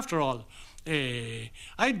 After all,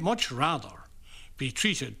 I'd much rather be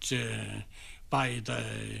treated by the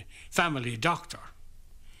family doctor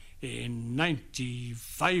in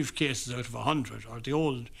 95 cases out of 100, or the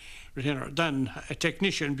old retainer, than a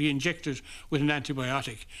technician be injected with an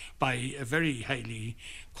antibiotic by a very highly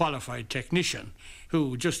qualified technician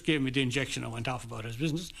who just gave me the injection and went off about his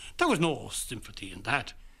business. There was no sympathy in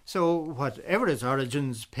that. So whatever its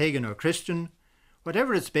origins, pagan or Christian,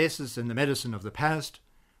 whatever its basis in the medicine of the past,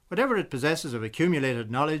 whatever it possesses of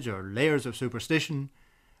accumulated knowledge or layers of superstition,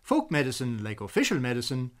 folk medicine, like official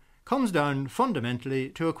medicine, comes down fundamentally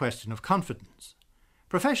to a question of confidence.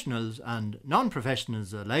 Professionals and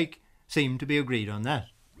non-professionals alike seem to be agreed on that.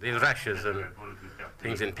 These rashes and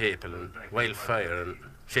things in people and wildfire and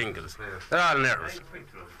shingles, they're all nerves.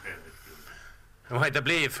 And why they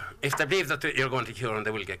believe, if they believe that you're going to cure them,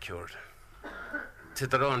 they will get cured. It's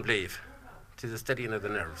their own belief. It is a steadying of the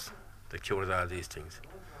nerves that cures all these things.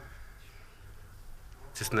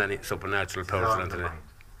 It's just any supernatural power into it.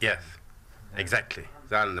 Yes, exactly.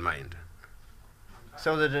 It's all in the mind.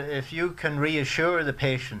 So that if you can reassure the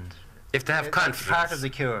patient, if they have confidence, part of the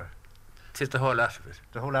cure. It is the whole lot of it.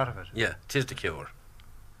 The whole lot of it. Yeah, it is the cure.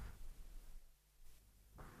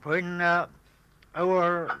 When the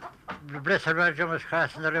Blessed Virgin was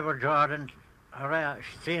crossing the River Jordan,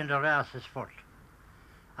 seeing the race's foot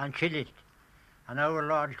and killed it, and our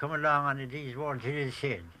Lord come along and these words he did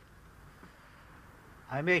say,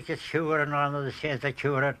 I make this cure in honor of the saints that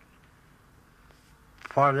cure it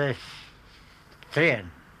for this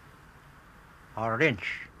train. or an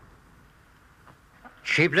inch.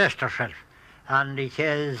 She blessed herself, and it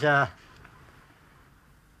says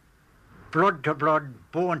blood to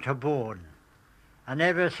blood, bone to bone, and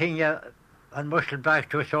everything and muscle back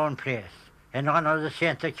to its own place. In honour of the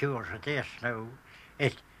saint that cures it, yes, now,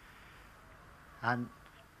 and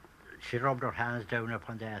she rubbed her hands down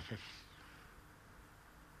upon the ass's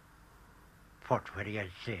foot where he had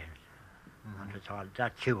stayed. And it's all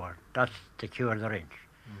that cure, that's the cure of the wrench.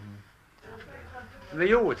 In my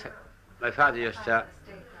youth, my father used to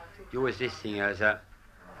use this thing as a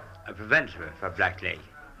preventative for black leg.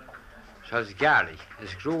 So it's garlic.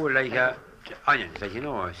 It's grew like onions,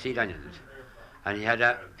 like seed onions. And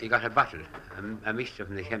he got a bottle, a mixture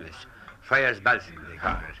from the chemist, Friar's Balsam they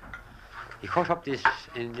call it. He cut up this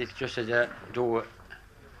in this just as a dough,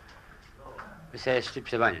 we say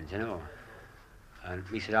strips of onions, and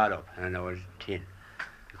mix it all up in an old tin.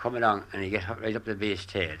 You come along and you get right up the base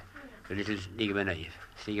tail, the little sneak of a knife,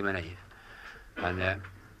 and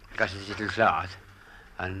got this little cloth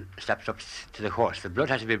and slapped up to the horse. The blood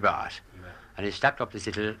had to be brought, and he slapped up this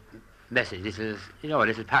little message,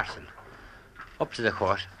 little parcel, up to the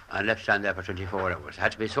court and left stand there for 24 hours. It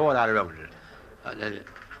had to be sold all around it.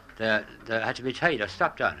 They had to be tied or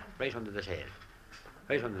strapped on right under the tail.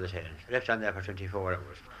 Left stand there for 24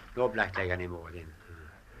 hours. No black leg anymore then.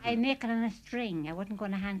 I make it on a string. I wouldn't go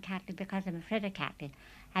on a hand cattle because I'm afraid of cattle.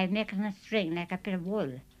 I make it on a string like a bit of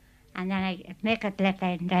wool. And then I make it let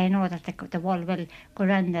I know that the wool will go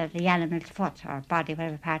around the animal's foot or body,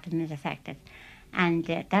 whatever part of them is affected.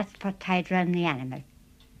 And that's put tied around the animal.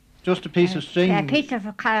 Just a piece of string? A piece of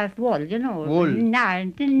wool, Wool?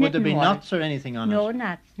 No, would there be knots or anything on no, it?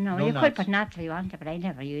 Knots. No, you could put knots if you wanted, but I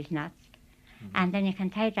never use knots. And then you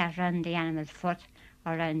can tie that around the animal's foot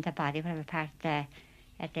or around the body, whatever part the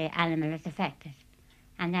animal is affected.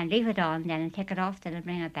 And then leave it on, then and take it off, then and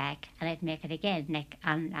bring it back, and I'd make it again like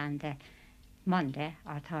on the Monday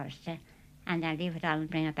or Thursday, and then leave it on and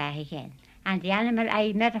bring it back again. And the animal,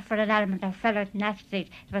 I met it for an animal that fell out in that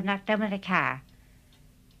street. It was knocked down with a car.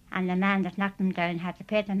 And the man that knocked him down had to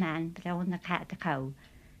pay the man that owned the cow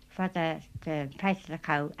for the price of the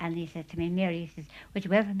cow. And he said to me, Mary, he says, would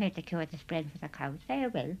you ever make the cure this brain for the cow? I say, I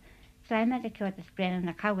will. So I made the cure this brain, and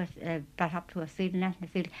the cow was brought up to a field and left in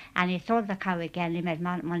the field. And he sold the cow again, and he made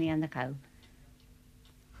money on the cow.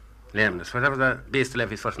 Lameness, whatever the beast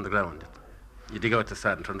left his foot on the ground, you dig out the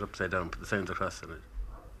sand and turn it upside down, put the signs across on it.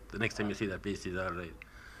 The next time you see that beast, he's all right.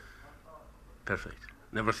 Perfect.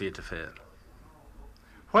 Never see it to fail.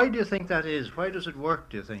 Why do you think that is? Why does it work,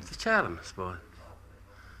 do you think? It's a charm, I suppose.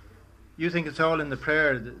 You think it's all in the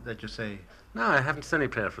prayer that you say? No, I haven't seen any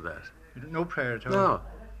prayer for that. No prayer at all? No.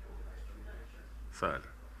 So,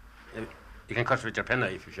 you can cut it with your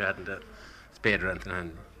penknife if you hadn't a spade or anything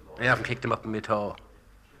handy. I often kicked them up in my toe.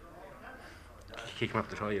 Kick them up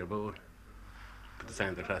the toe of your bowl. Put the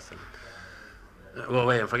sign across and go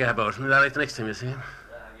away and forget about it. And all right the next time you see him.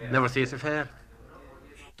 Never see it to fail.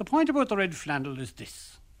 The point about the red flannel is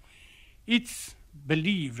this. It's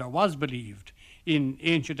believed, or was believed, in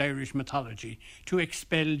ancient Irish mythology to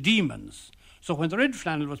expel demons. So when the red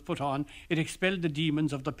flannel was put on, it expelled the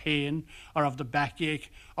demons of the pain or of the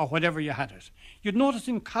backache or whatever you had it. You'd notice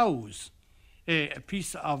in cows a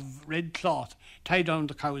piece of red cloth tied down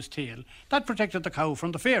the cow's tail. That protected the cow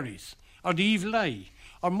from the fairies or the evil eye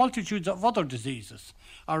or multitudes of other diseases.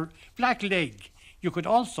 Or black leg, you could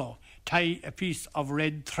also tie a piece of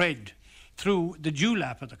red thread through the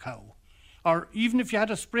dewlap of the cow. Or even if you had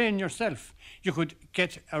a sprain yourself, you could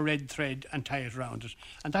get a red thread and tie it around it.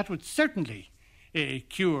 And that would certainly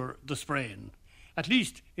cure the sprain. At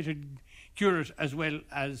least it would cure it as well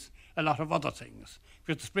as a lot of other things.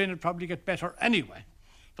 Because the sprain would probably get better anyway.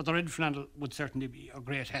 But the red flannel would certainly be a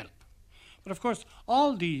great help. But of course,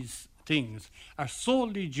 all these things are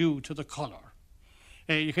solely due to the colour.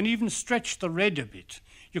 You can even stretch the red a bit.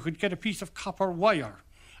 You could get a piece of copper wire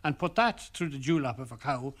and put that through the dewlap of a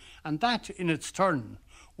cow, and that in its turn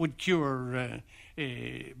would cure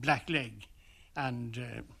black leg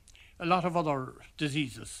and a lot of other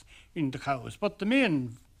diseases in the cows. But the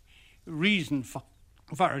main reason for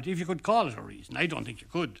it, if you could call it a reason, I don't think you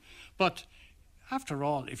could, but after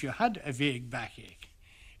all, if you had a vague backache,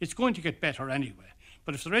 it's going to get better anyway.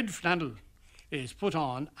 But if the red flannel is put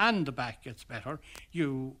on and the back gets better,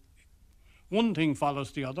 one thing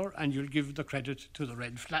follows the other, and you'll give the credit to the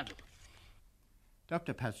red flannel.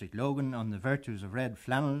 Dr. Patrick Logan on the virtues of red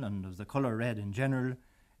flannel and of the colour red in general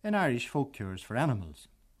in Irish folk cures for animals.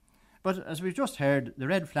 But as we've just heard, the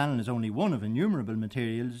red flannel is only one of innumerable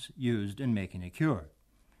materials used in making a cure.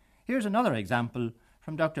 Here's another example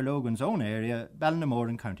from Dr. Logan's own area, Ballinamore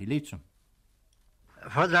in County Leitrim.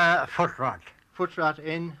 For the foot rot, Foot rot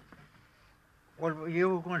in? Well, you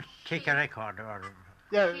were going to take a record, or...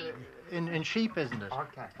 Yeah, in sheep, isn't it? Or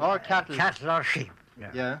cattle. Or cattle. Cattle or sheep.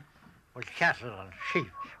 Yeah. Well, cattle or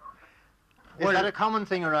sheep. Is that a common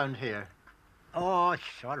thing around here? Oh, it's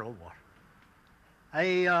all over.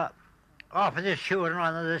 I offered this children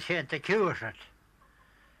one of the St. Accused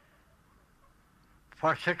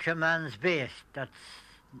for such a man's beast that's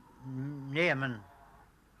naming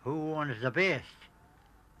who owns the beast.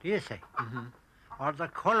 Do you see? Mm-hmm. Or the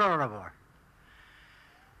colour of her.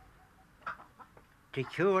 To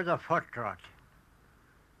cure the foot rot.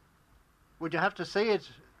 Would you have to see it?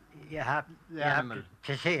 You have animal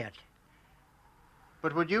to see it.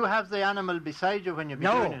 But would you have the animal beside you when you're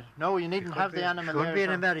No. doing it? No, you needn't have the animal there. Could be in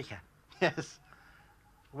so- America. Yes.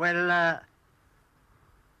 Well,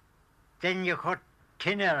 then you cut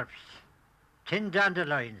 10 herbs, 10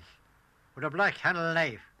 dandelions with a black handle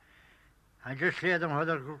knife and just lay them where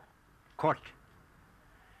they're cut.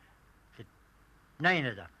 9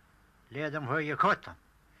 of them. Lay them where you cut them.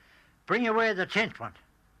 Bring away the 10th one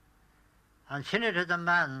and send it to the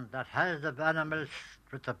man that has the animals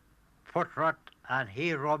with the foot rot, and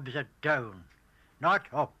he rubs it down, not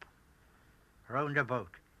up, round about,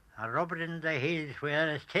 and rub it in the heels where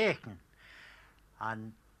it's taken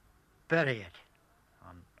and bury it,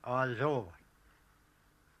 and all's over.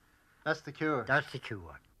 That's the cure. That's the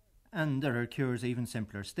cure. And there are cures even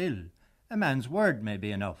simpler still. A man's word may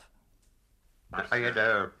be enough. I had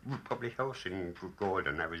a public house in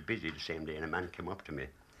Gordon. I was busy the same day, and a man came up to me,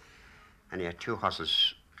 and he had 2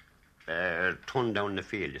 horses turned down the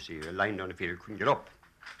field. You see, lying down the field, couldn't get up.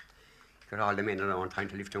 Got all the men around trying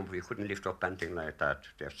to lift them, but he couldn't lift up anything like that.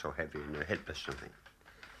 They're so heavy and they're helpless, something.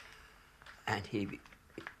 And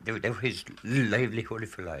they were his livelihood,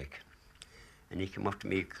 if you like. And he came up to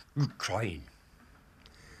me crying.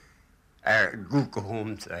 Go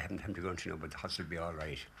home. I haven't time to go into, but the horse will be all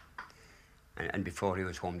right. And before he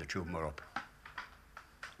was home, the 2 of them were up.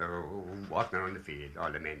 Walking around the field,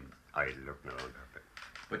 all the men idle looking around.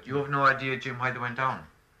 But you have no idea, Jim, why they went down?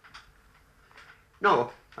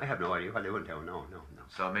 No, I have no idea why they went down. No.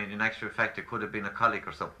 So, I mean, in actual fact, it could have been a colic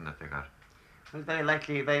or something that they got. Well, very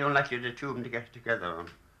unlikely the 2 of them to get together.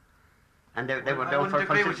 And they were I down for...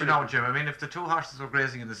 wouldn't agree with you now, Jim. I mean, if the 2 horses were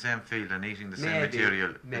grazing in the same field and eating the same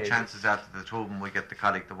material, the chances are that the 2 of them would get the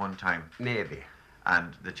colic the one time. Maybe.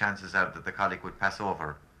 And the chances are that the colic would pass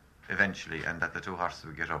over eventually and that the 2 horses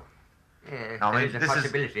would get up. Yeah, Now, I there mean, is a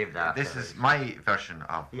possibility of that. This is my version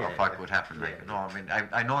of what would happen. Like, no, I mean,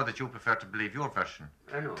 I know that you prefer to believe your version.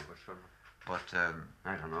 I know, but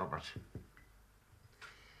I don't know, but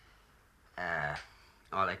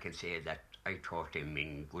all I can say is that I told him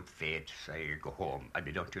in good faith, I'll go home. I'll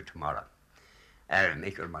be done to tomorrow.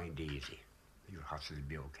 Make your mind easy. Your horses will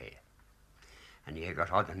be okay. And he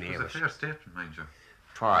got all the neighbours. It was a fair statement, mind you.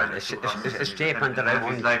 A statement that I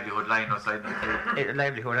won't... His livelihood lying outside the field.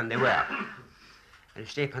 Livelihood, and they were. And a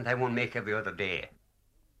statement I won't make every other day.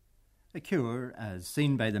 A cure, as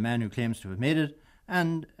seen by the man who claims to have made it,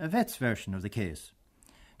 and a vet's version of the case.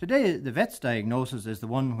 Today, the vet's diagnosis is the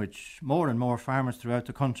one which more and more farmers throughout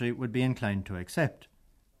the country would be inclined to accept.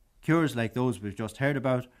 Cures like those we've just heard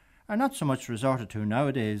about are not so much resorted to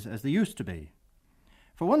nowadays as they used to be.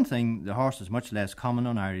 For one thing, the horse is much less common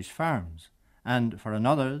on Irish farms, and for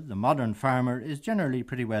another, the modern farmer is generally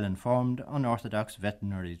pretty well informed on orthodox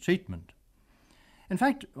veterinary treatment. In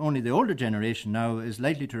fact, only the older generation now is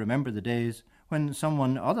likely to remember the days when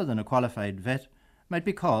someone other than a qualified vet might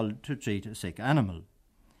be called to treat a sick animal.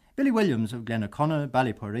 Billy Williams of Glenaconna,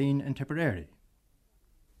 Ballyporeen and Tipperary.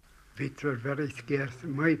 Vets were very scarce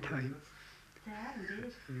in my time.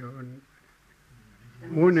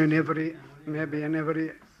 One in every, maybe in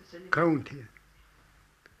every county.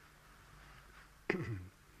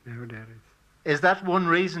 Now there is. Is that one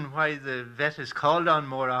reason why the vet is called on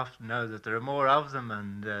more often now, that there are more of them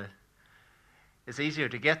and it's easier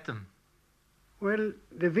to get them? Well,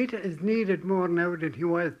 the vet is needed more now than he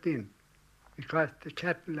was then, because the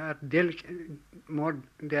cattle are delicate,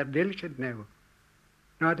 they're delicate now.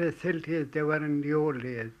 Not as healthy as they were in the old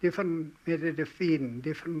days. Different method of feeding,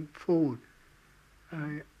 different food.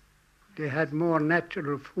 They had more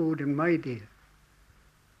natural food in my day.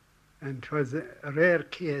 And it was a rare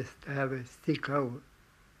case to have a sick cow.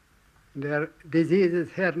 There are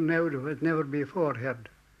diseases here now that was never before heard.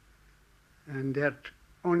 And they're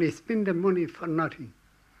only spending money for nothing,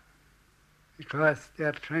 because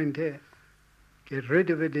they're trying to get rid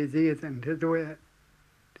of a disease, and that's the way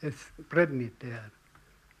they're spreading it there.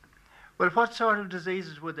 Well, what sort of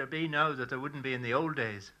diseases would there be now that there wouldn't be in the old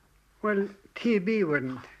days? Well, TB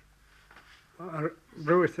wouldn't, or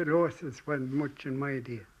brucellosis wasn't much in my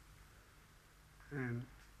day.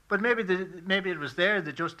 But maybe it was there,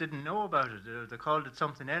 they just didn't know about it, or they called it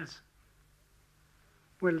something else.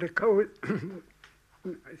 Well, the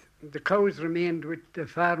cows remained with the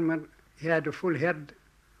farmer. He had a full head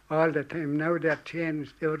all the time. Now that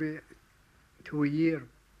changed every 2 years,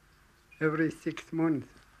 every 6 months.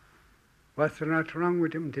 What's not wrong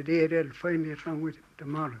with him today, they'll find it wrong with him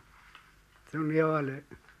tomorrow. It's only all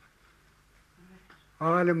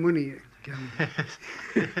the money.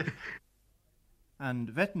 And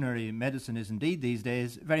veterinary medicine is indeed these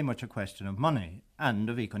days very much a question of money and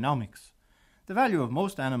of economics. The value of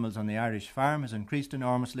most animals on the Irish farm has increased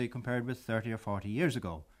enormously compared with 30 or 40 years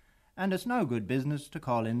ago, and it's now good business to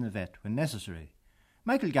call in the vet when necessary.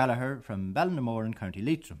 Michael Gallagher from Ballinamore in County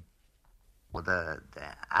Leitrim. Well, the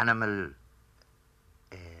animal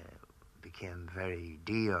became very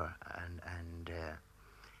dear, and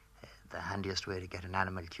the handiest way to get an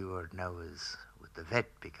animal cured now is with the vet,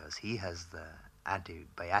 because he has the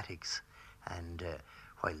antibiotics, and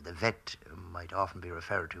while the vet might often be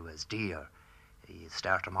referred to as dear, you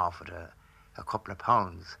start him off at a couple of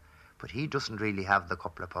pounds, but he doesn't really have the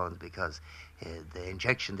couple of pounds, because the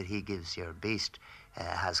injection that he gives your beast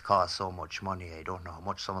has cost so much money. I don't know how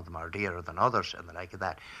much. Some of them are dearer than others and the like of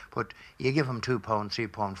that, but you give him £2, £3,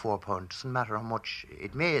 £4, doesn't matter how much.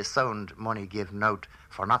 It may sound money given out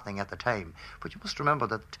for nothing at the time, but you must remember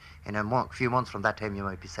that in a few months from that time you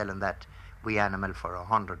might be selling that wee animal for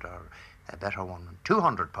 100, or a better one,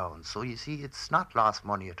 £200. So you see, it's not lost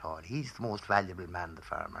money at all. He's the most valuable man the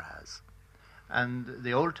farmer has. And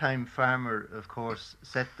the old-time farmer, of course,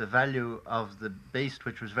 set the value of the beast,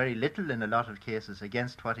 which was very little in a lot of cases,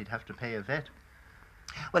 against what he'd have to pay a vet.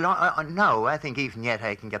 Well, no, I think even yet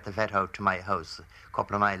I can get the vet out to my house, a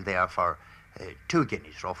couple of miles there, for 2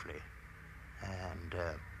 guineas, roughly. And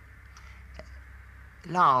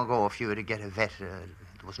long ago, if you were to get a vet, there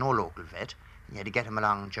was no local vet, and you had to get him a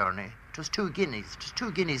long journey. It was 2 guineas, just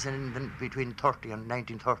 2 guineas between 1930 and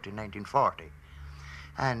 1940.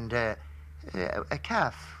 And a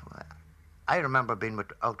calf, I remember being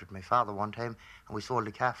out with my father one time, and we sold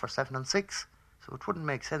a calf for 7 and 6, so it wouldn't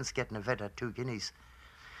make sense getting a vet at 2 guineas.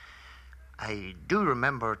 I do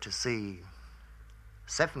remember to see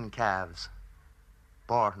 7 calves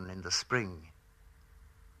born in the spring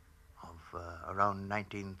of around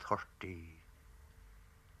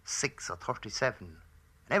 1936 or 37, and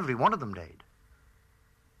every one of them died.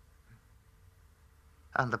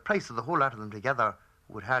 And the price of the whole lot of them together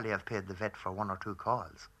would hardly have paid the vet for 1 or 2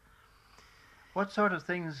 calls. What sort of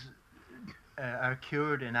things are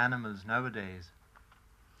cured in animals nowadays?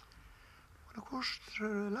 Well, of course, there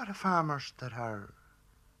are a lot of farmers that have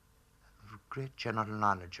great general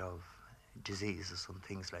knowledge of diseases and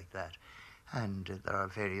things like that. And there are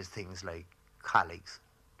various things like colics,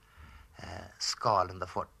 scald in the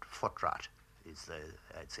foot rot is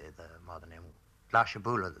I'd say the modern name.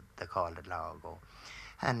 Lashabula, they called it long ago.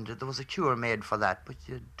 And there was a cure made for that, but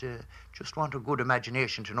you'd just want a good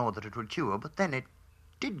imagination to know that it would cure. But then it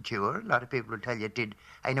did cure. A lot of people would tell you it did.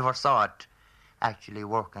 I never saw it actually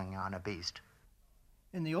working on a beast.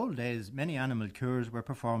 In the old days, many animal cures were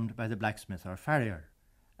performed by the blacksmith or farrier.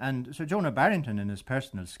 And Sir Jonah Barrington, in his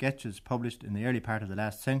personal sketches published in the early part of the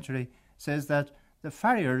last century, says that the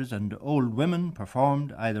farriers and old women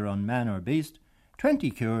performed, either on man or beast,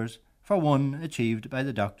 20 cures for 1 achieved by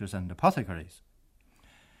the doctors and apothecaries.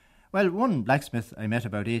 Well, one blacksmith I met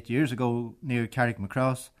about 8 years ago near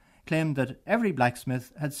Carrickmacross claimed that every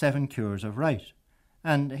blacksmith had 7 cures of right,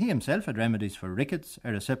 and he himself had remedies for rickets,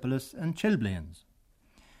 erysipelas and chilblains.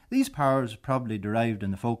 These powers probably derived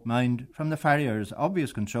in the folk mind from the farrier's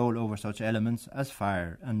obvious control over such elements as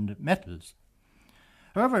fire and metals.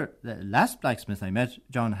 However, the last blacksmith I met,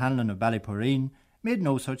 John Hanlon of Ballyporeen, made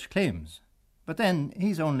no such claims. But then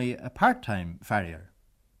he's only a part-time farrier.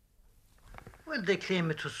 Well, they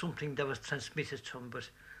claim it was something that was transmitted to them, but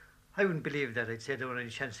I wouldn't believe that. I'd say they were only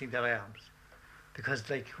chancing their arms. Because,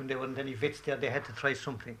 like, when there weren't any vets there, they had to try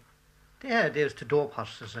something. They used to dope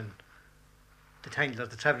horses, and the tanglers,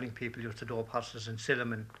 the travelling people used to dope horses and sell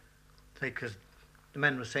them, and, like, because the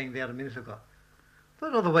man was saying there a minute ago.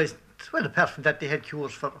 But otherwise, well, apart from that, they had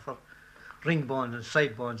cures for ring bones and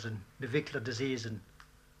side bones and navicular disease and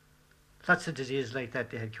lots of diseases like that.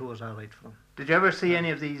 They had cures all right for them. Did you ever see any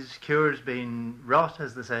of these cures being wrought,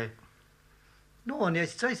 as they say? No, and I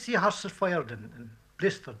see horses fired and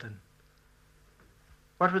blistered. And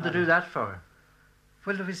what would they do that for?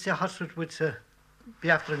 Well, if it's a horse would be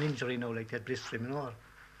after an injury, like they'd blister him,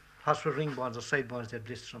 Horse with ring bones or side bones, they'd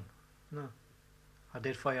blister him, Or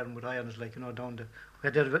they'd fire them with irons, like, down the...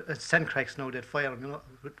 Where they'd sand cracks now, they'd fire them,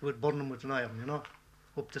 would burn them with an iron, up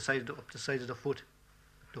the side of the foot.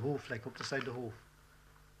 the hoof, like up the side of the hoof.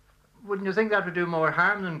 Wouldn't you think that would do more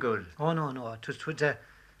harm than good? Oh, no. It would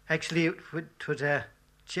actually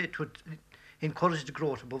encourage the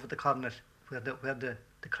growth above the cornet where the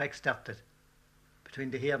crack started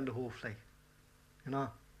between the hair and the hoof, like, you know.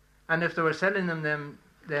 And if they were selling them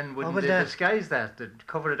then wouldn't they disguise that? They'd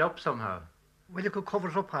cover it up somehow? Well, you could cover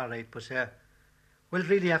it up all right, but well,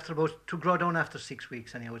 really to grow down after 6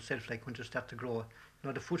 weeks anyhow itself, like when you start to grow, you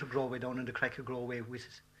know, the foot will grow away down and the crack will grow away with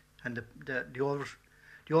it. And the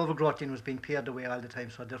overgrowth then was being pared away all the time,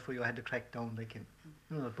 so therefore you had to crack down like in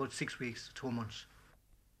about 6 weeks, 2 months.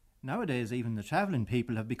 Nowadays, even the travelling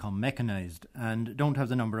people have become mechanised and don't have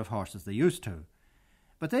the number of horses they used to.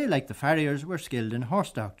 But they, like the farriers, were skilled in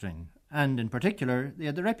horse doctoring, and in particular, they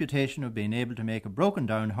had the reputation of being able to make a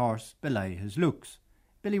broken-down horse belie his looks.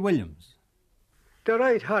 Billy Williams. The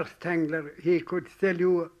right horse tangler, he could tell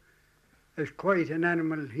you as quite an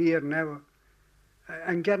animal here now,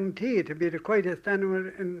 and guarantee it to be the quietest animal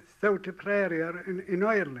in South of Prairie or in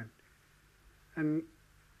Ireland. And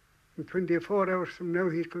in 24 hours from now,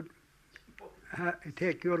 he could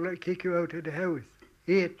kick you out of the house,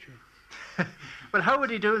 eat you. Well, how would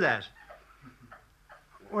he do that?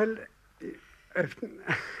 Well,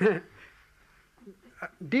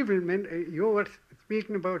 devilment, you were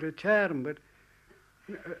speaking about a charm, but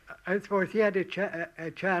I suppose he had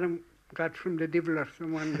a charm got from the devil or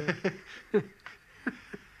someone.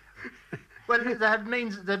 Well, that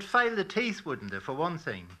means they'd file the teeth, wouldn't they, for one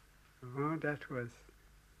thing? Oh, that was...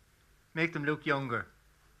 Make them look younger.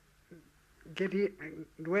 It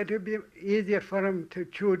would be easier for them to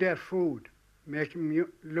chew their food, make them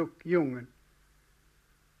look young.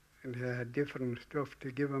 And they had different stuff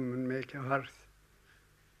to give them and make a horse.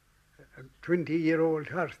 A 20-year-old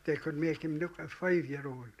horse, they could make him look a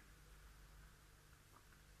 5-year-old.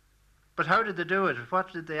 But how did they do it?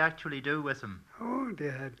 What did they actually do with them? Oh, they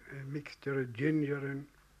had a mixture of ginger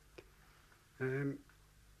and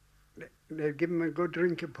they'd give them a good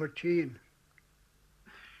drink of poteen.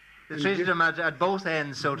 They treated them at both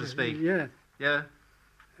ends, so to speak. Yeah. Yeah.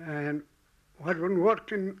 And what one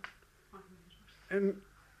worked in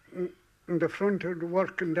the front would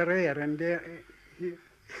work in the rear, and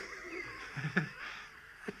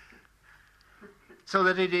so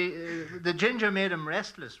that the ginger made him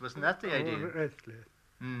restless, wasn't that the idea?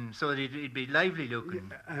 Restless. So that he'd be lively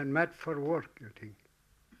looking. Yeah, and mad for work, you think.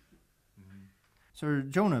 Sir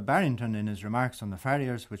Jonah Barrington, in his remarks on the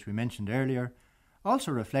farriers, which we mentioned earlier,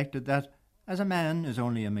 also reflected that, as a man is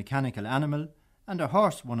only a mechanical animal, and a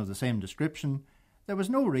horse one of the same description, there was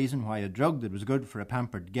no reason why a drug that was good for a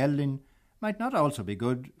pampered gelding might not also be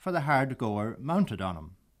good for the hard-goer mounted on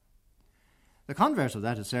him. The converse of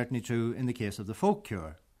that is certainly true in the case of the folk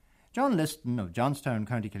cure. John Liston of Johnstown,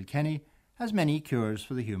 County Kilkenny, has many cures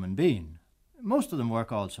for the human being. Most of them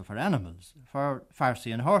work also for animals, for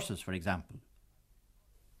farcy and horses, for example.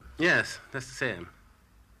 Yes, that's the same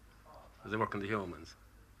as they work on the humans.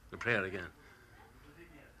 The prayer again.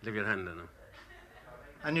 Leave your hand on them.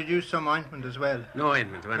 And you'd use some ointment as well? No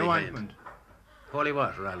ointment of any kind. No ointment. Holy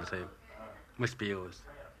water all the time. Must be used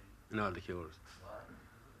in all the cures.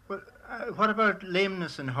 Well, what about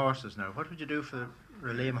lameness in horses now? What would you do for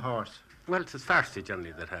a lame horse? Well, it's farcy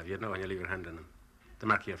generally that have, you know, when you leave your hand on them. The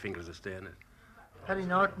mark of your fingers will stay in it. Paddy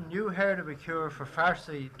Norton, you heard of a cure for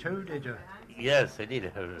farcy too, did you? Yes, I did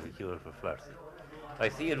hear of a cure for farcy. I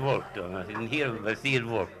see it worked, I didn't hear it, but I see it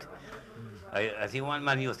worked. I see one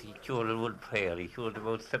man used to cure a wood prayer. He cured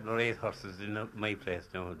about 7 or 8 horses in my place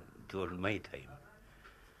now during my time.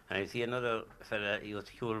 And I see another fella, he used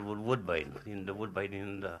to cure with woodbine, putting the woodbine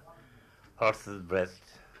in the horse's breast.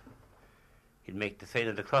 He'd make the sign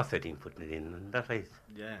of the cross, I think, putting it in, and that way.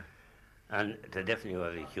 Yeah. And there definitely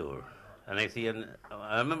was a cure. And I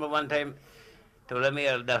remember one time, there was a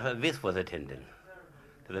mare that a vis was attending.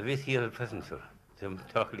 There was a vis here present to her, so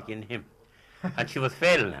talking in him. And she was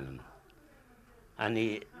failing on him. And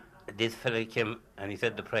this fella came and he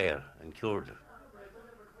said the prayer and cured her.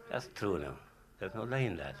 That's true now. There's no lie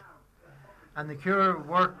in that. And the cure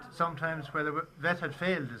worked sometimes where the vet had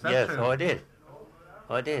failed, is that true? Yes,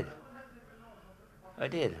 I did.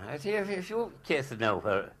 I see a few cases now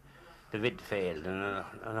where the vet failed and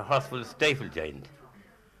a horse was stifle joined.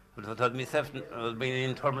 But I thought myself, I was being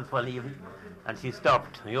in tournament one evening and she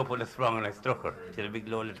stopped. I opened a sprung and I struck her. She had a big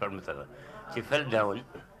load of tournament at her. She fell down.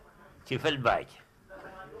 She fell back.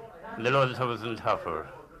 And the load of was on top of her.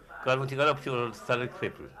 God, when she got up, she was solid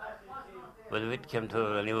crippled. But the vet came to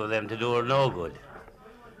her and he was them to do her no good.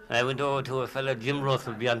 And I went over to a fellow, Jim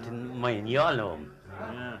Russell, beyond mine. You all know him.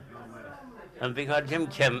 Yeah. And because Jim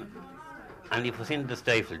came and he put in the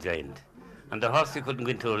stifle joint, And the horse he couldn't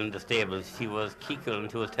go into her in the stables. She was kicking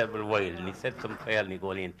and she was terrible wild. And he said some prayer and he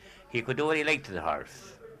going in. He could do what he liked to the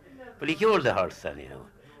horse. But he cured the horse anyhow.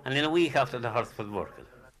 And in a week after, the horse was working.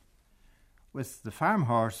 With the farm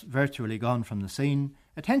horse virtually gone from the scene,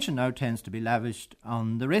 attention now tends to be lavished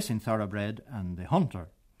on the racing thoroughbred and the hunter.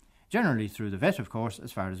 Generally through the vet, of course,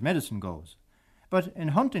 as far as medicine goes. But in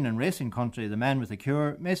hunting and racing country, the man with a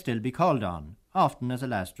cure may still be called on, often as a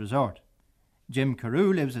last resort. Jim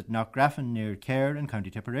Carew lives at Knockgraffin near Cahir in County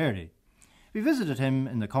Tipperary. We visited him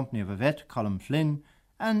in the company of a vet, Colin Flynn,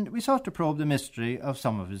 and we sought to probe the mystery of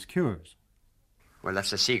some of his cures. Well,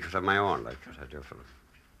 that's a secret of my own, like what I do for them.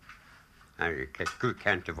 I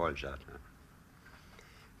can't divulge that.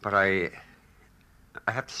 But I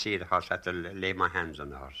have to see the horse. I have to lay my hands on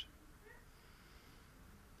the horse.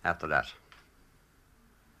 After that,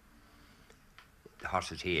 the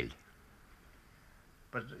horse is healed.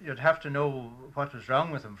 But you'd have to know what was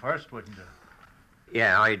wrong with him first, wouldn't you?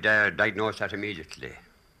 Yeah, I'd diagnose that immediately.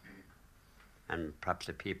 And perhaps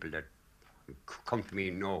the people that come to me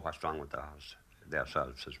know what's wrong with the horse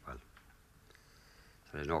themselves as well.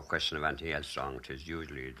 So there's no question of anything else wrong. It is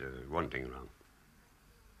usually the one thing wrong.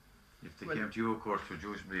 If they came to you, of course, it would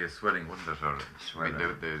usually be a swelling, wouldn't it? Or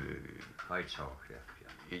Swelling. Quite so,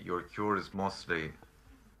 yeah. Your cure is mostly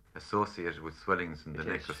associated with swellings in the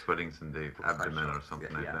neck or swellings in the abdomen or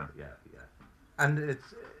something like that. Yeah. And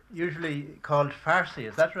it's usually called farcy,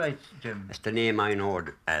 is that right, Jim? It's the name I know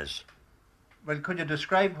it as. Well, could you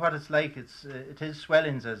describe what it's like? It is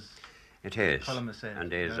swellings, as It is. Colin was saying.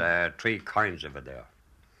 And there's 3 kinds of it there.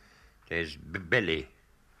 There's belly,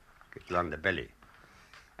 gets along the belly.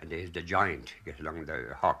 And there's the joint, gets along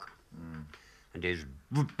the hock. And there's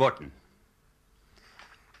button.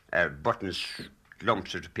 Buttons,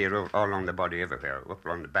 lumps that appear all along the body everywhere, up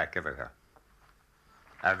along the back everywhere.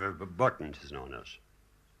 Buttons is known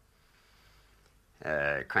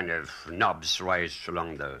as. Kind of knobs rise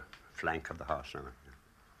along the flank of the horse now.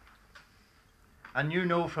 And you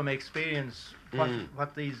know from experience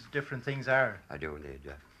what these different things are? I do indeed,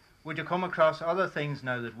 yeah. Would you come across other things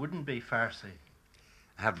now that wouldn't be farcy?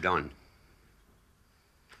 I have done.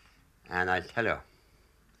 And I tell you,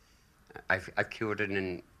 I've cured it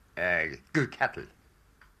in good cattle,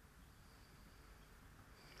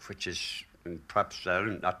 which is perhaps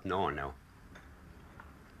not known now.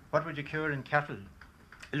 What would you cure in cattle?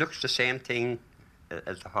 It looks the same thing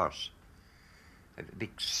as the horse. A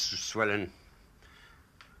big swelling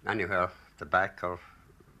anywhere, the back or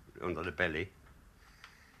under the belly.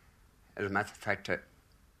 As a matter of fact,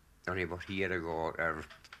 only about a year ago, a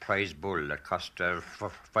prize bull that cost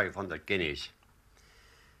 500 guineas.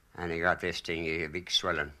 And he got this thing, a big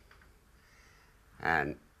swelling.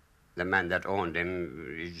 And the man that owned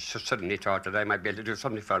him, he suddenly thought that I might be able to do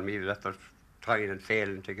something for me after trying and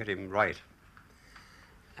failing to get him right.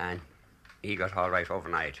 And he got all right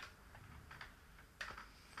overnight.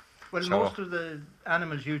 Well, most of the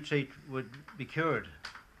animals you treat would be cured.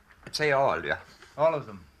 I'd say all, yeah. All of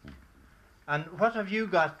them. And what have you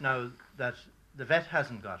got now that the vet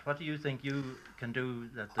hasn't got? What do you think you can do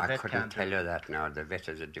that the vet can't do? I couldn't tell you that now. The vet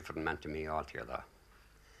is a different man to me altogether.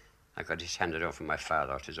 I got this handed over from my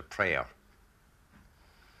father. It is a prayer.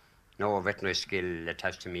 No veterinary skill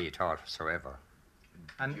attached to me at all whatsoever.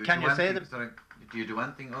 And can you say that... Do you do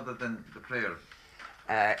anything other than the prayer?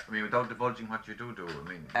 I mean, without divulging what you do, I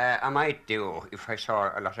mean... I might do. If I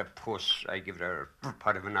saw a lot of pus, I'd give it a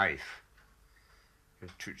part of a knife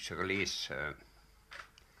to release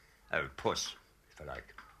pus, if I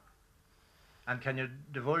like. And can you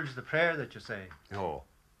divulge the prayer that you say? No.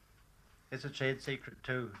 It's a trade secret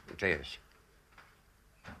too. It is.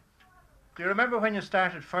 Do you remember when you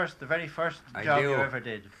started first, the very first job you ever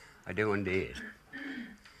did? I do indeed.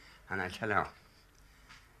 And I tell you,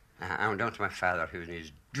 I went down to my father, who was in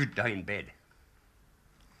his dying bed.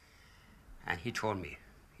 And he told me,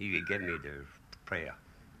 he gave me the prayer.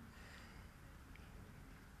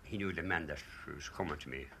 He knew the man that was coming to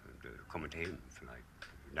me, coming to him, for like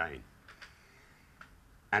dying.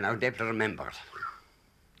 And I was able to remember it.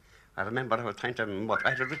 I remember I was trying to mutter,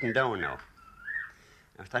 I had it written down now.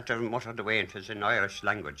 I was trying to mutter the way into it in Irish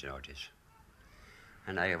language, you know it is.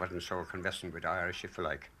 And I wasn't so conversant with Irish, if you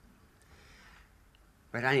like.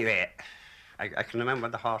 But anyway, I can remember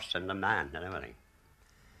the horse and the man and everything.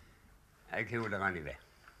 I killed them anyway.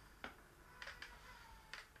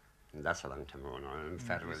 And that's a long time ago now. In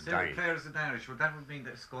fact, it was dying. Prayers in Irish, well, that would mean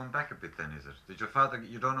that it's going back a bit then, is it? Did your father,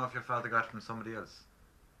 you don't know if your father got it from somebody else?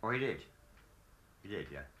 Oh, he did. He did,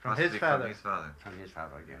 yeah. From his father? From his father. From his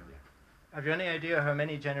father, again, yeah. Have you any idea how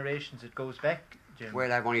many generations it goes back, Jim?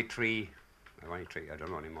 Well, I've only three. I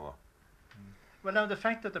don't know anymore. Well, now, the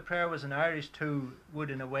fact that the prayer was in Irish too would,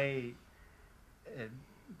 in a way,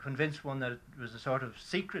 convince one that it was a sort of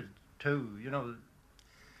secret too, you know.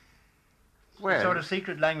 Well, a sort of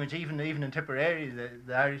secret language, even in Tipperary,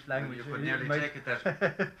 the Irish language. You could nearly take it that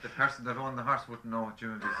the person that owned the horse wouldn't know what you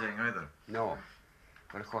would be saying either. No.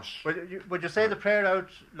 Well, of course. Would you say the prayer out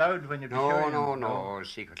loud when you'd be curing? No,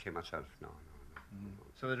 secretly myself, no.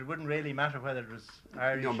 So it wouldn't really matter whether it was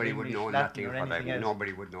Irish, Nobody English, would know Latin, nothing or anything else.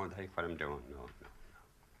 Nobody would know nothing what I'm doing, no.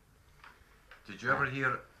 Did you ever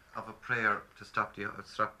hear of a prayer to stop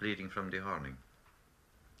bleeding from the horning?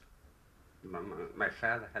 My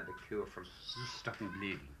father had the cure for stopping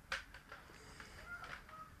bleeding.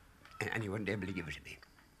 And he wasn't able to give it to me.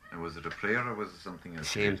 And was it a prayer or was it something else?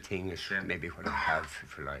 Same thing as maybe what I have,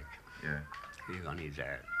 if you like. Yeah. He's on his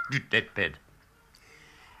deathbed.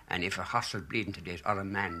 And if a horse was bleeding to death, or a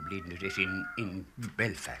man bleeding to death in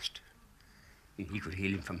Belfast, he could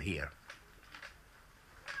heal him from here.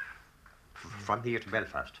 From here to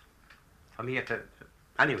Belfast. From here to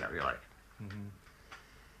anywhere you like. Mm-hmm.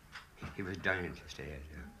 He was dying to stay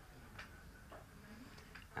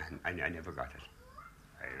and I never got it.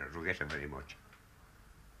 I regret it very much.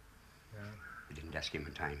 Yeah. I didn't ask him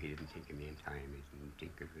in time. He didn't think of me in time. He didn't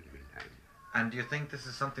think of me in time. And do you think this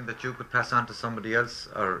is something that you could pass on to somebody else,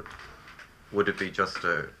 or would it be just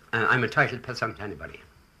a... I'm entitled to pass on to anybody.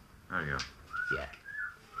 There you go. Yeah.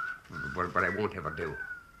 But I won't ever do.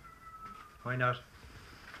 Why not?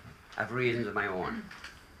 I have reasons of my own.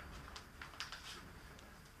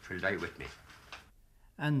 She'll die with me.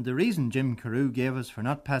 And the reason Jim Carew gave us for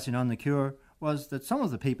not passing on the cure was that some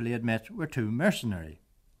of the people he had met were too mercenary.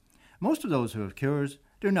 Most of those who have cures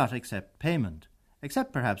do not accept payment,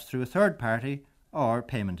 except perhaps through a third party or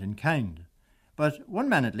payment in kind. But one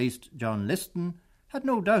man at least, John Liston, had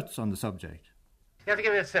no doubts on the subject. You have to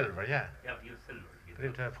give me a silver, yeah. Yeah, you silver. Put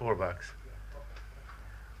into a poor box.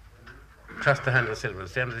 Trust the hand of silver,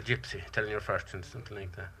 same as a gypsy, telling your fortune, something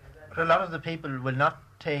like that. But a lot of the people will not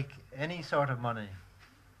take any sort of money.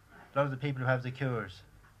 A lot of the people who have the cures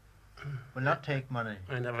will not take money.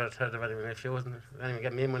 I never heard of anyone refusing it. If anyone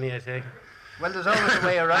get me money, I take it. Well, there's always a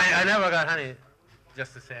way around. I never got any,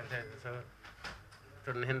 just the same thing, so it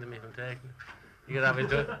doesn't hinder me from taking it.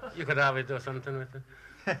 You could always do something with it.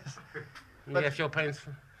 Yes. And get a few pints.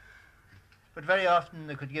 But very often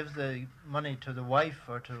they could give the money to the wife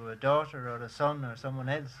or to a daughter or a son or someone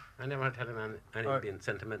else. I never heard anyone being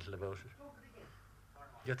sentimental about it.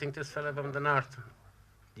 You think this fella from the north,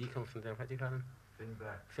 he comes from there, what do you call him?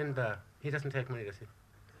 Finbar. He doesn't take money, does he?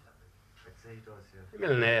 I'd say he does, yeah.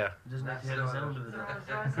 Millionaire. Doesn't like to hear the sound of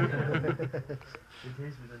it.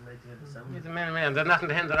 He's a man. There's nothing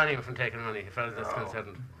to hinder anyone from taking money, as far as that's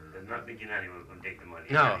concerned. There's not thinking anyone can take the money.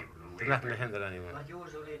 No, there's nothing to hinder anyone. What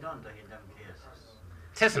usually done in them cases?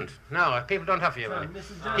 It isn't. No, people don't have to give money.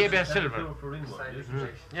 Give you silver.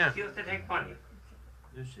 Yeah. She used to take money.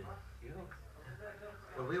 Is she?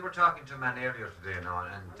 Well, we were talking to a man earlier today now,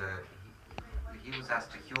 and he was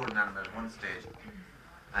asked to cure an animal at one stage,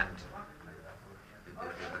 and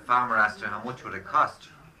the farmer asked him how much would it cost.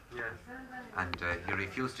 Yeah. And he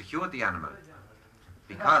refused to cure the animal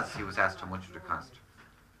because he was asked how much would it cost.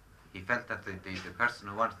 He felt that the person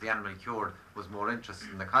who wanted the animal cured was more interested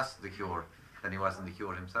in the cost of the cure than he was in the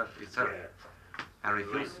cure himself, and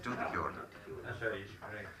refused to do the cure. That's right.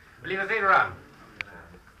 Believe it or wrong.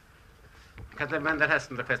 Because the man that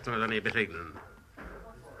asked him the question was only a bit ignorant.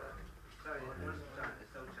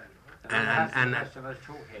 And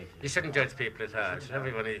you shouldn't judge people at all.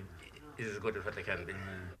 Everybody is as good as what they can be.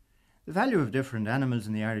 The value of different animals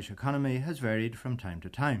in the Irish economy has varied from time to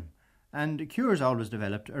time, and cures always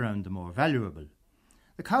developed around the more valuable.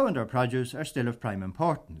 The cow and her produce are still of prime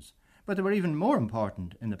importance, but they were even more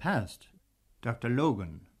important in the past. Dr.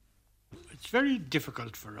 Logan. It's very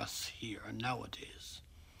difficult for us here nowadays,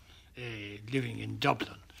 living in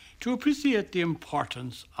Dublin, to appreciate the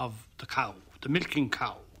importance of the cow, the milking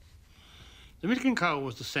cow. The milking cow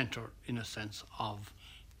was the centre, in a sense, of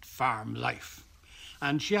farm life,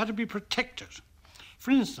 and she had to be protected.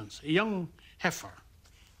 For instance, a young heifer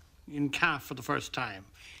in calf for the first time,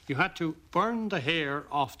 you had to burn the hair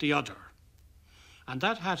off the udder, and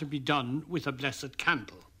that had to be done with a blessed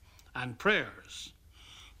candle and prayers.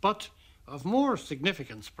 But of more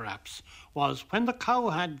significance, perhaps, was when the cow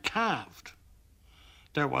had calved,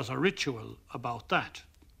 there was a ritual about that.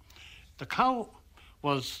 The cow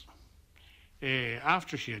was,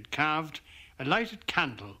 after she had calved, a lighted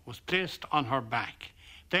candle was placed on her back,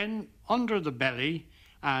 then under the belly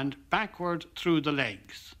and backward through the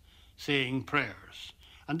legs, saying prayers.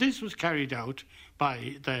 And this was carried out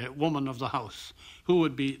by the woman of the house, who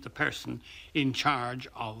would be the person in charge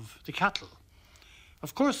of the cattle.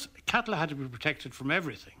 Of course, cattle had to be protected from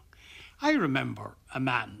everything. I remember a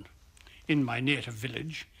man in my native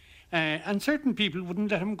village, and certain people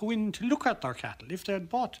wouldn't let him go in to look at their cattle. If they had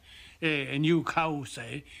bought a new cow,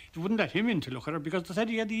 say, they wouldn't let him in to look at her because they said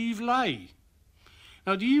he had the evil eye.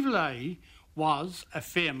 Now, the evil eye was a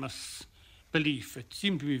famous belief. It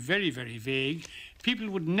seemed to be very, very vague. People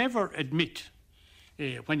would never admit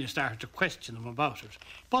when you started to question them about it.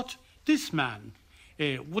 But this man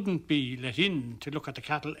wouldn't be let in to look at the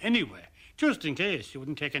cattle anyway, just in case. You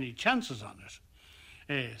wouldn't take any chances on it.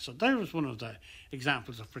 So that was one of the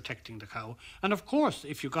examples of protecting the cow. And of course,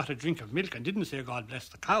 if you got a drink of milk and didn't say God bless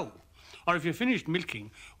the cow, or if you finished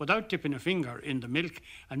milking without dipping a finger in the milk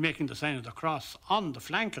and making the sign of the cross on the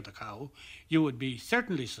flank of the cow, you would be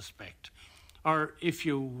certainly suspect. Or if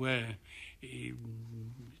you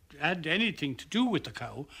had anything to do with the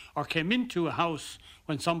cow or came into a house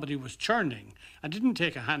when somebody was churning and didn't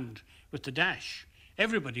take a hand with the dash,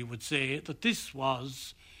 everybody would say that this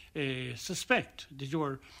was suspect, that you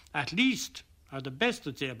were at least, or the best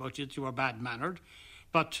they'd say about you, that you were bad-mannered,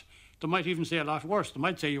 but they might even say a lot worse. They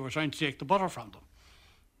might say you were trying to take the butter from them.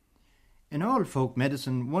 In all folk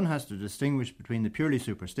medicine, one has to distinguish between the purely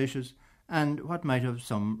superstitious and what might have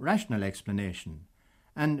some rational explanation.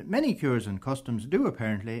 And many cures and customs do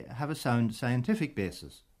apparently have a sound scientific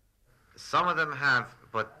basis. Some of them have,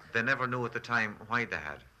 but they never knew at the time why they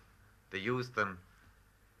had. They used them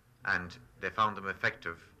and they found them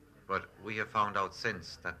effective, but we have found out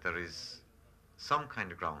since that there is some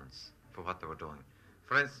kind of grounds for what they were doing.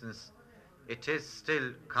 For instance, it is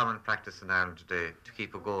still common practice in Ireland today to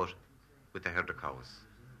keep a goat with a herd of cows.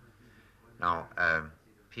 Now,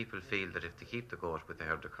 people feel that if they keep the goat with a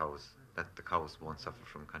herd of cows, that the cows won't suffer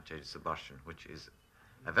from contagious abortion, which is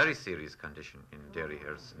a very serious condition in dairy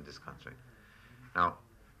herds in this country. Now,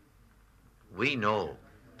 we know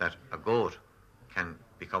that a goat can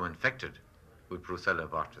become infected with Brucella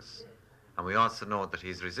abortus, and we also know that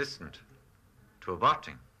he's resistant to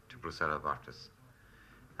aborting to Brucella abortus.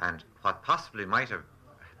 And what possibly might have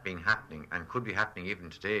been happening, and could be happening even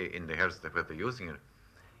today in the herds where they're using it,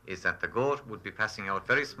 is that the goat would be passing out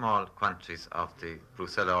very small quantities of the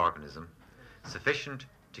Brucella organism, sufficient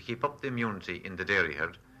to keep up the immunity in the dairy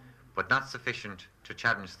herd, but not sufficient to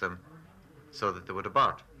challenge them so that they would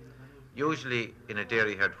abort. Usually in a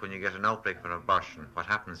dairy herd, when you get an outbreak of an abortion, what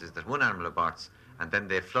happens is that one animal aborts and then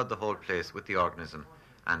they flood the whole place with the organism,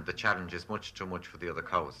 and the challenge is much too much for the other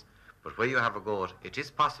cows. But where you have a goat, it is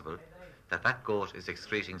possible that that goat is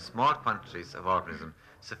excreting small quantities of organism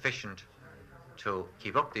sufficient to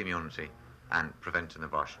keep up the immunity and prevent an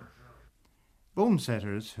abortion. Bone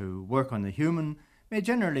setters who work on the human may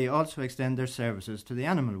generally also extend their services to the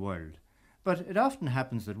animal world, but it often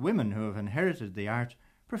happens that women who have inherited the art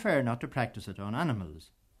prefer not to practice it on animals.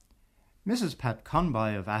 Mrs. Pat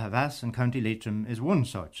Conboy of Ahavas in County Leitrim is one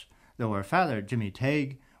such, though her father, Jimmy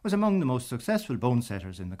Tague, was among the most successful bone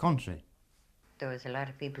setters in the country. There was a lot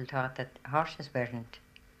of people thought that horses weren't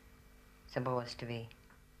supposed to be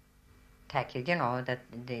tackled, you know, that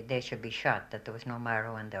they should be shot, that there was no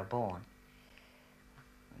marrow in their bone.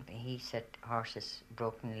 He said horses,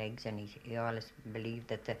 broken legs, and he always believed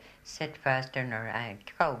that they set faster than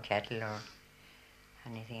cow cattle or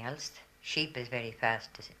anything else. Sheep is very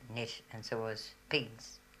fast to knit, and so was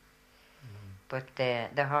pigs. But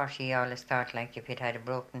the horse, he always thought like if it had a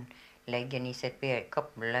broken leg, and he said a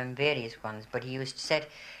couple and various ones, but he used to set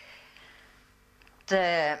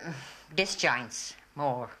the disjoints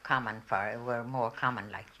were more common,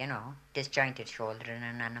 like, you know, disjointed shoulder in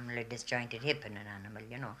an animal, a disjointed hip in an animal,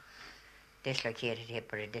 you know, dislocated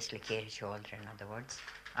hip or a dislocated shoulder, in other words.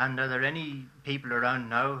 And are there any people around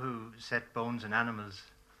now who set bones in animals?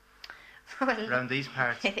 Well, around these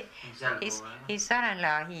parts? his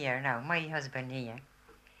son-in-law here now, my husband here,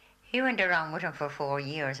 he went around with him for 4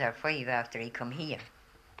 years or 5 after he come here.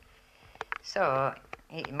 So,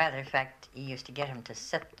 matter of fact, he used to get him to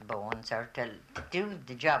set the bones or to do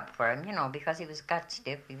the job for him, you know, because he got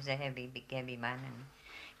stiff. He was a big heavy man, and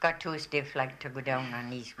got too stiff, like to go down on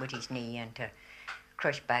with his knee and to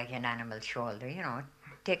crush back an animal's shoulder. You know,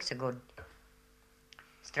 it takes a good,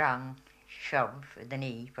 strong shove with the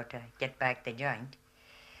knee to get back the joint.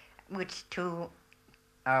 With 2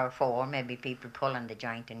 or 4, maybe people pulling the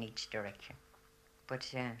joint in each direction. But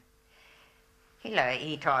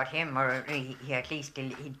he taught him, or he at least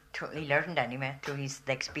he learned anyway through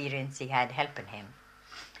the experience he had helping him.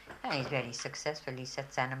 And he's very successful. He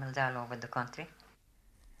sets animals all over the country.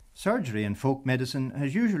 Surgery in folk medicine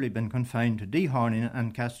has usually been confined to dehorning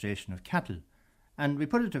and castration of cattle, and we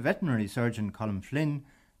put it to veterinary surgeon Colin Flynn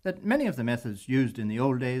that many of the methods used in the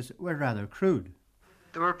old days were rather crude.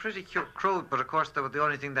 They were pretty crude, but of course they were the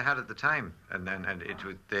only thing they had at the time, and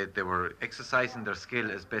they were exercising their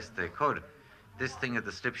skill as best they could. This thing at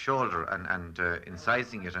the slip shoulder and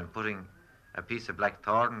incising it and putting a piece of black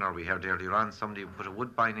thorn, or we heard earlier on somebody put a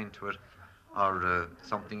woodbine into it, or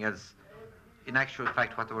something else. In actual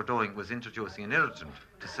fact, what they were doing was introducing an irritant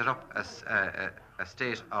to set up a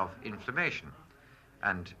state of inflammation,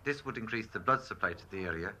 and this would increase the blood supply to the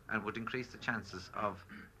area and would increase the chances of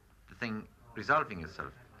the thing resolving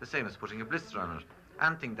itself. The same as putting a blister on it.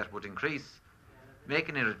 Anything that would make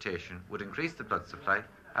an irritation, would increase the blood supply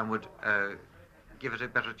and would give it a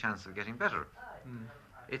better chance of getting better.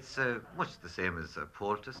 It's much the same as a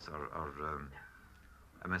poultice or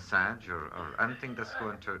a massage or anything that's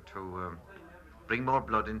going to bring more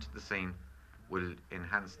blood into the scene will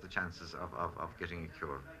enhance the chances of getting a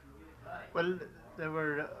cure. Well, there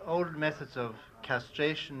were old methods of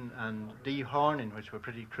castration and dehorning which were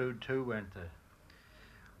pretty crude too, weren't they?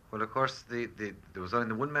 Well, of course, there was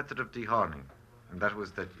only one method of dehorning, and that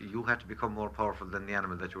was that you had to become more powerful than the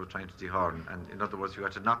animal that you were trying to dehorn, and in other words, you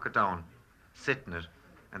had to knock it down, sit in it,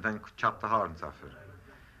 and then chop the horns off it.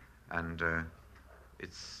 And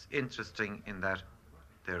it's interesting in that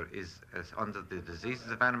there is, under the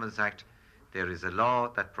Diseases of Animals Act, there is a law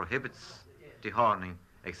that prohibits dehorning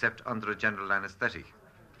except under a general anaesthetic.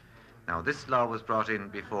 Now, this law was brought in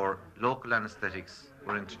before local anaesthetics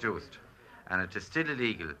were introduced, and it is still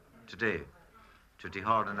illegal today to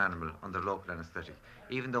dehorn an animal under local anaesthetic,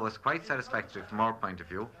 even though it's quite satisfactory from our point of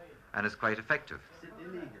view and is quite effective.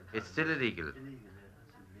 It's still illegal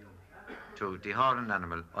to dehorn an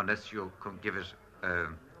animal unless you can give it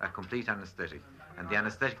a complete anaesthetic. And the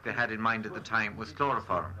anaesthetic they had in mind at the time was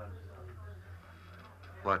chloroform.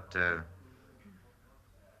 But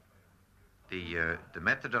the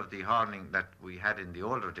method of dehorning that we had in the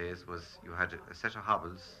older days was you had a set of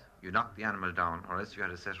hobbles, you knocked the animal down, or else you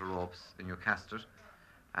had a set of ropes, then you cast it,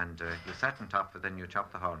 and you sat on top of it, then you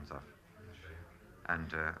chopped the horns off.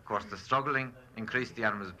 And of course the struggling increased the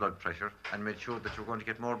animal's blood pressure and made sure that you were going to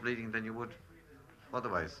get more bleeding than you would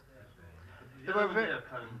otherwise. The other day,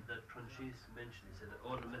 that Crunchies mentioned, he said that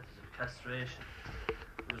all the methods of castration.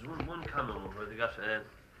 There was one common one where they got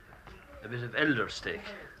a bit of elder stick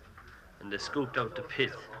and they scooped out the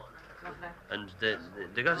pith, and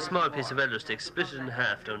they got a small piece of elder stick, split it in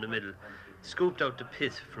half down the middle, scooped out the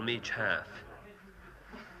pith from each half,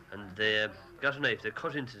 and they got a knife, they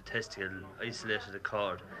cut into the testicle, isolated the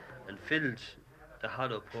cord, and filled the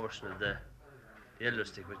hollow portion of the elder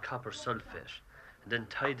stick with copper sulphate, and then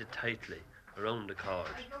tied it tightly around the cord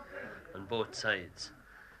on both sides,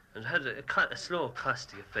 and it had a slow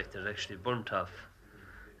caustic effect that actually burnt off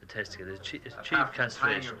the testicle. It's cheap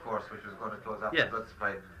castration. Of course, which was going to close off the blood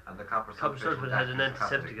supply, and the copper sulphate had an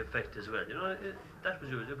antiseptic effect as well. You know, that was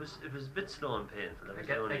used. It was a bit slow and painful.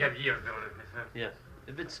 I got years doing it. Yeah,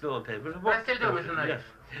 a bit slow and painful. But I still do it with the knife.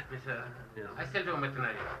 I still do it with the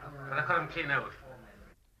knife, but I couldn't clean out.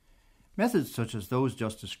 Methods such as those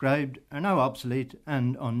just described are now obsolete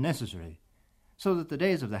and unnecessary, so that the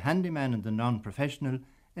days of the handyman and the non-professional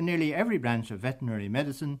in nearly every branch of veterinary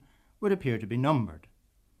medicine would appear to be numbered.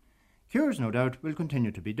 Cures, no doubt, will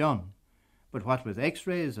continue to be done, but what with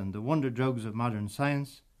X-rays and the wonder drugs of modern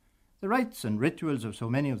science, the rites and rituals of so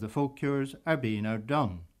many of the folk cures are being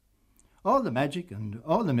outdone. All the magic and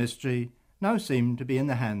all the mystery now seem to be in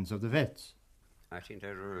the hands of the vets. I think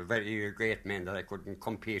they're very great men that I couldn't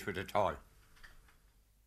compete with at all.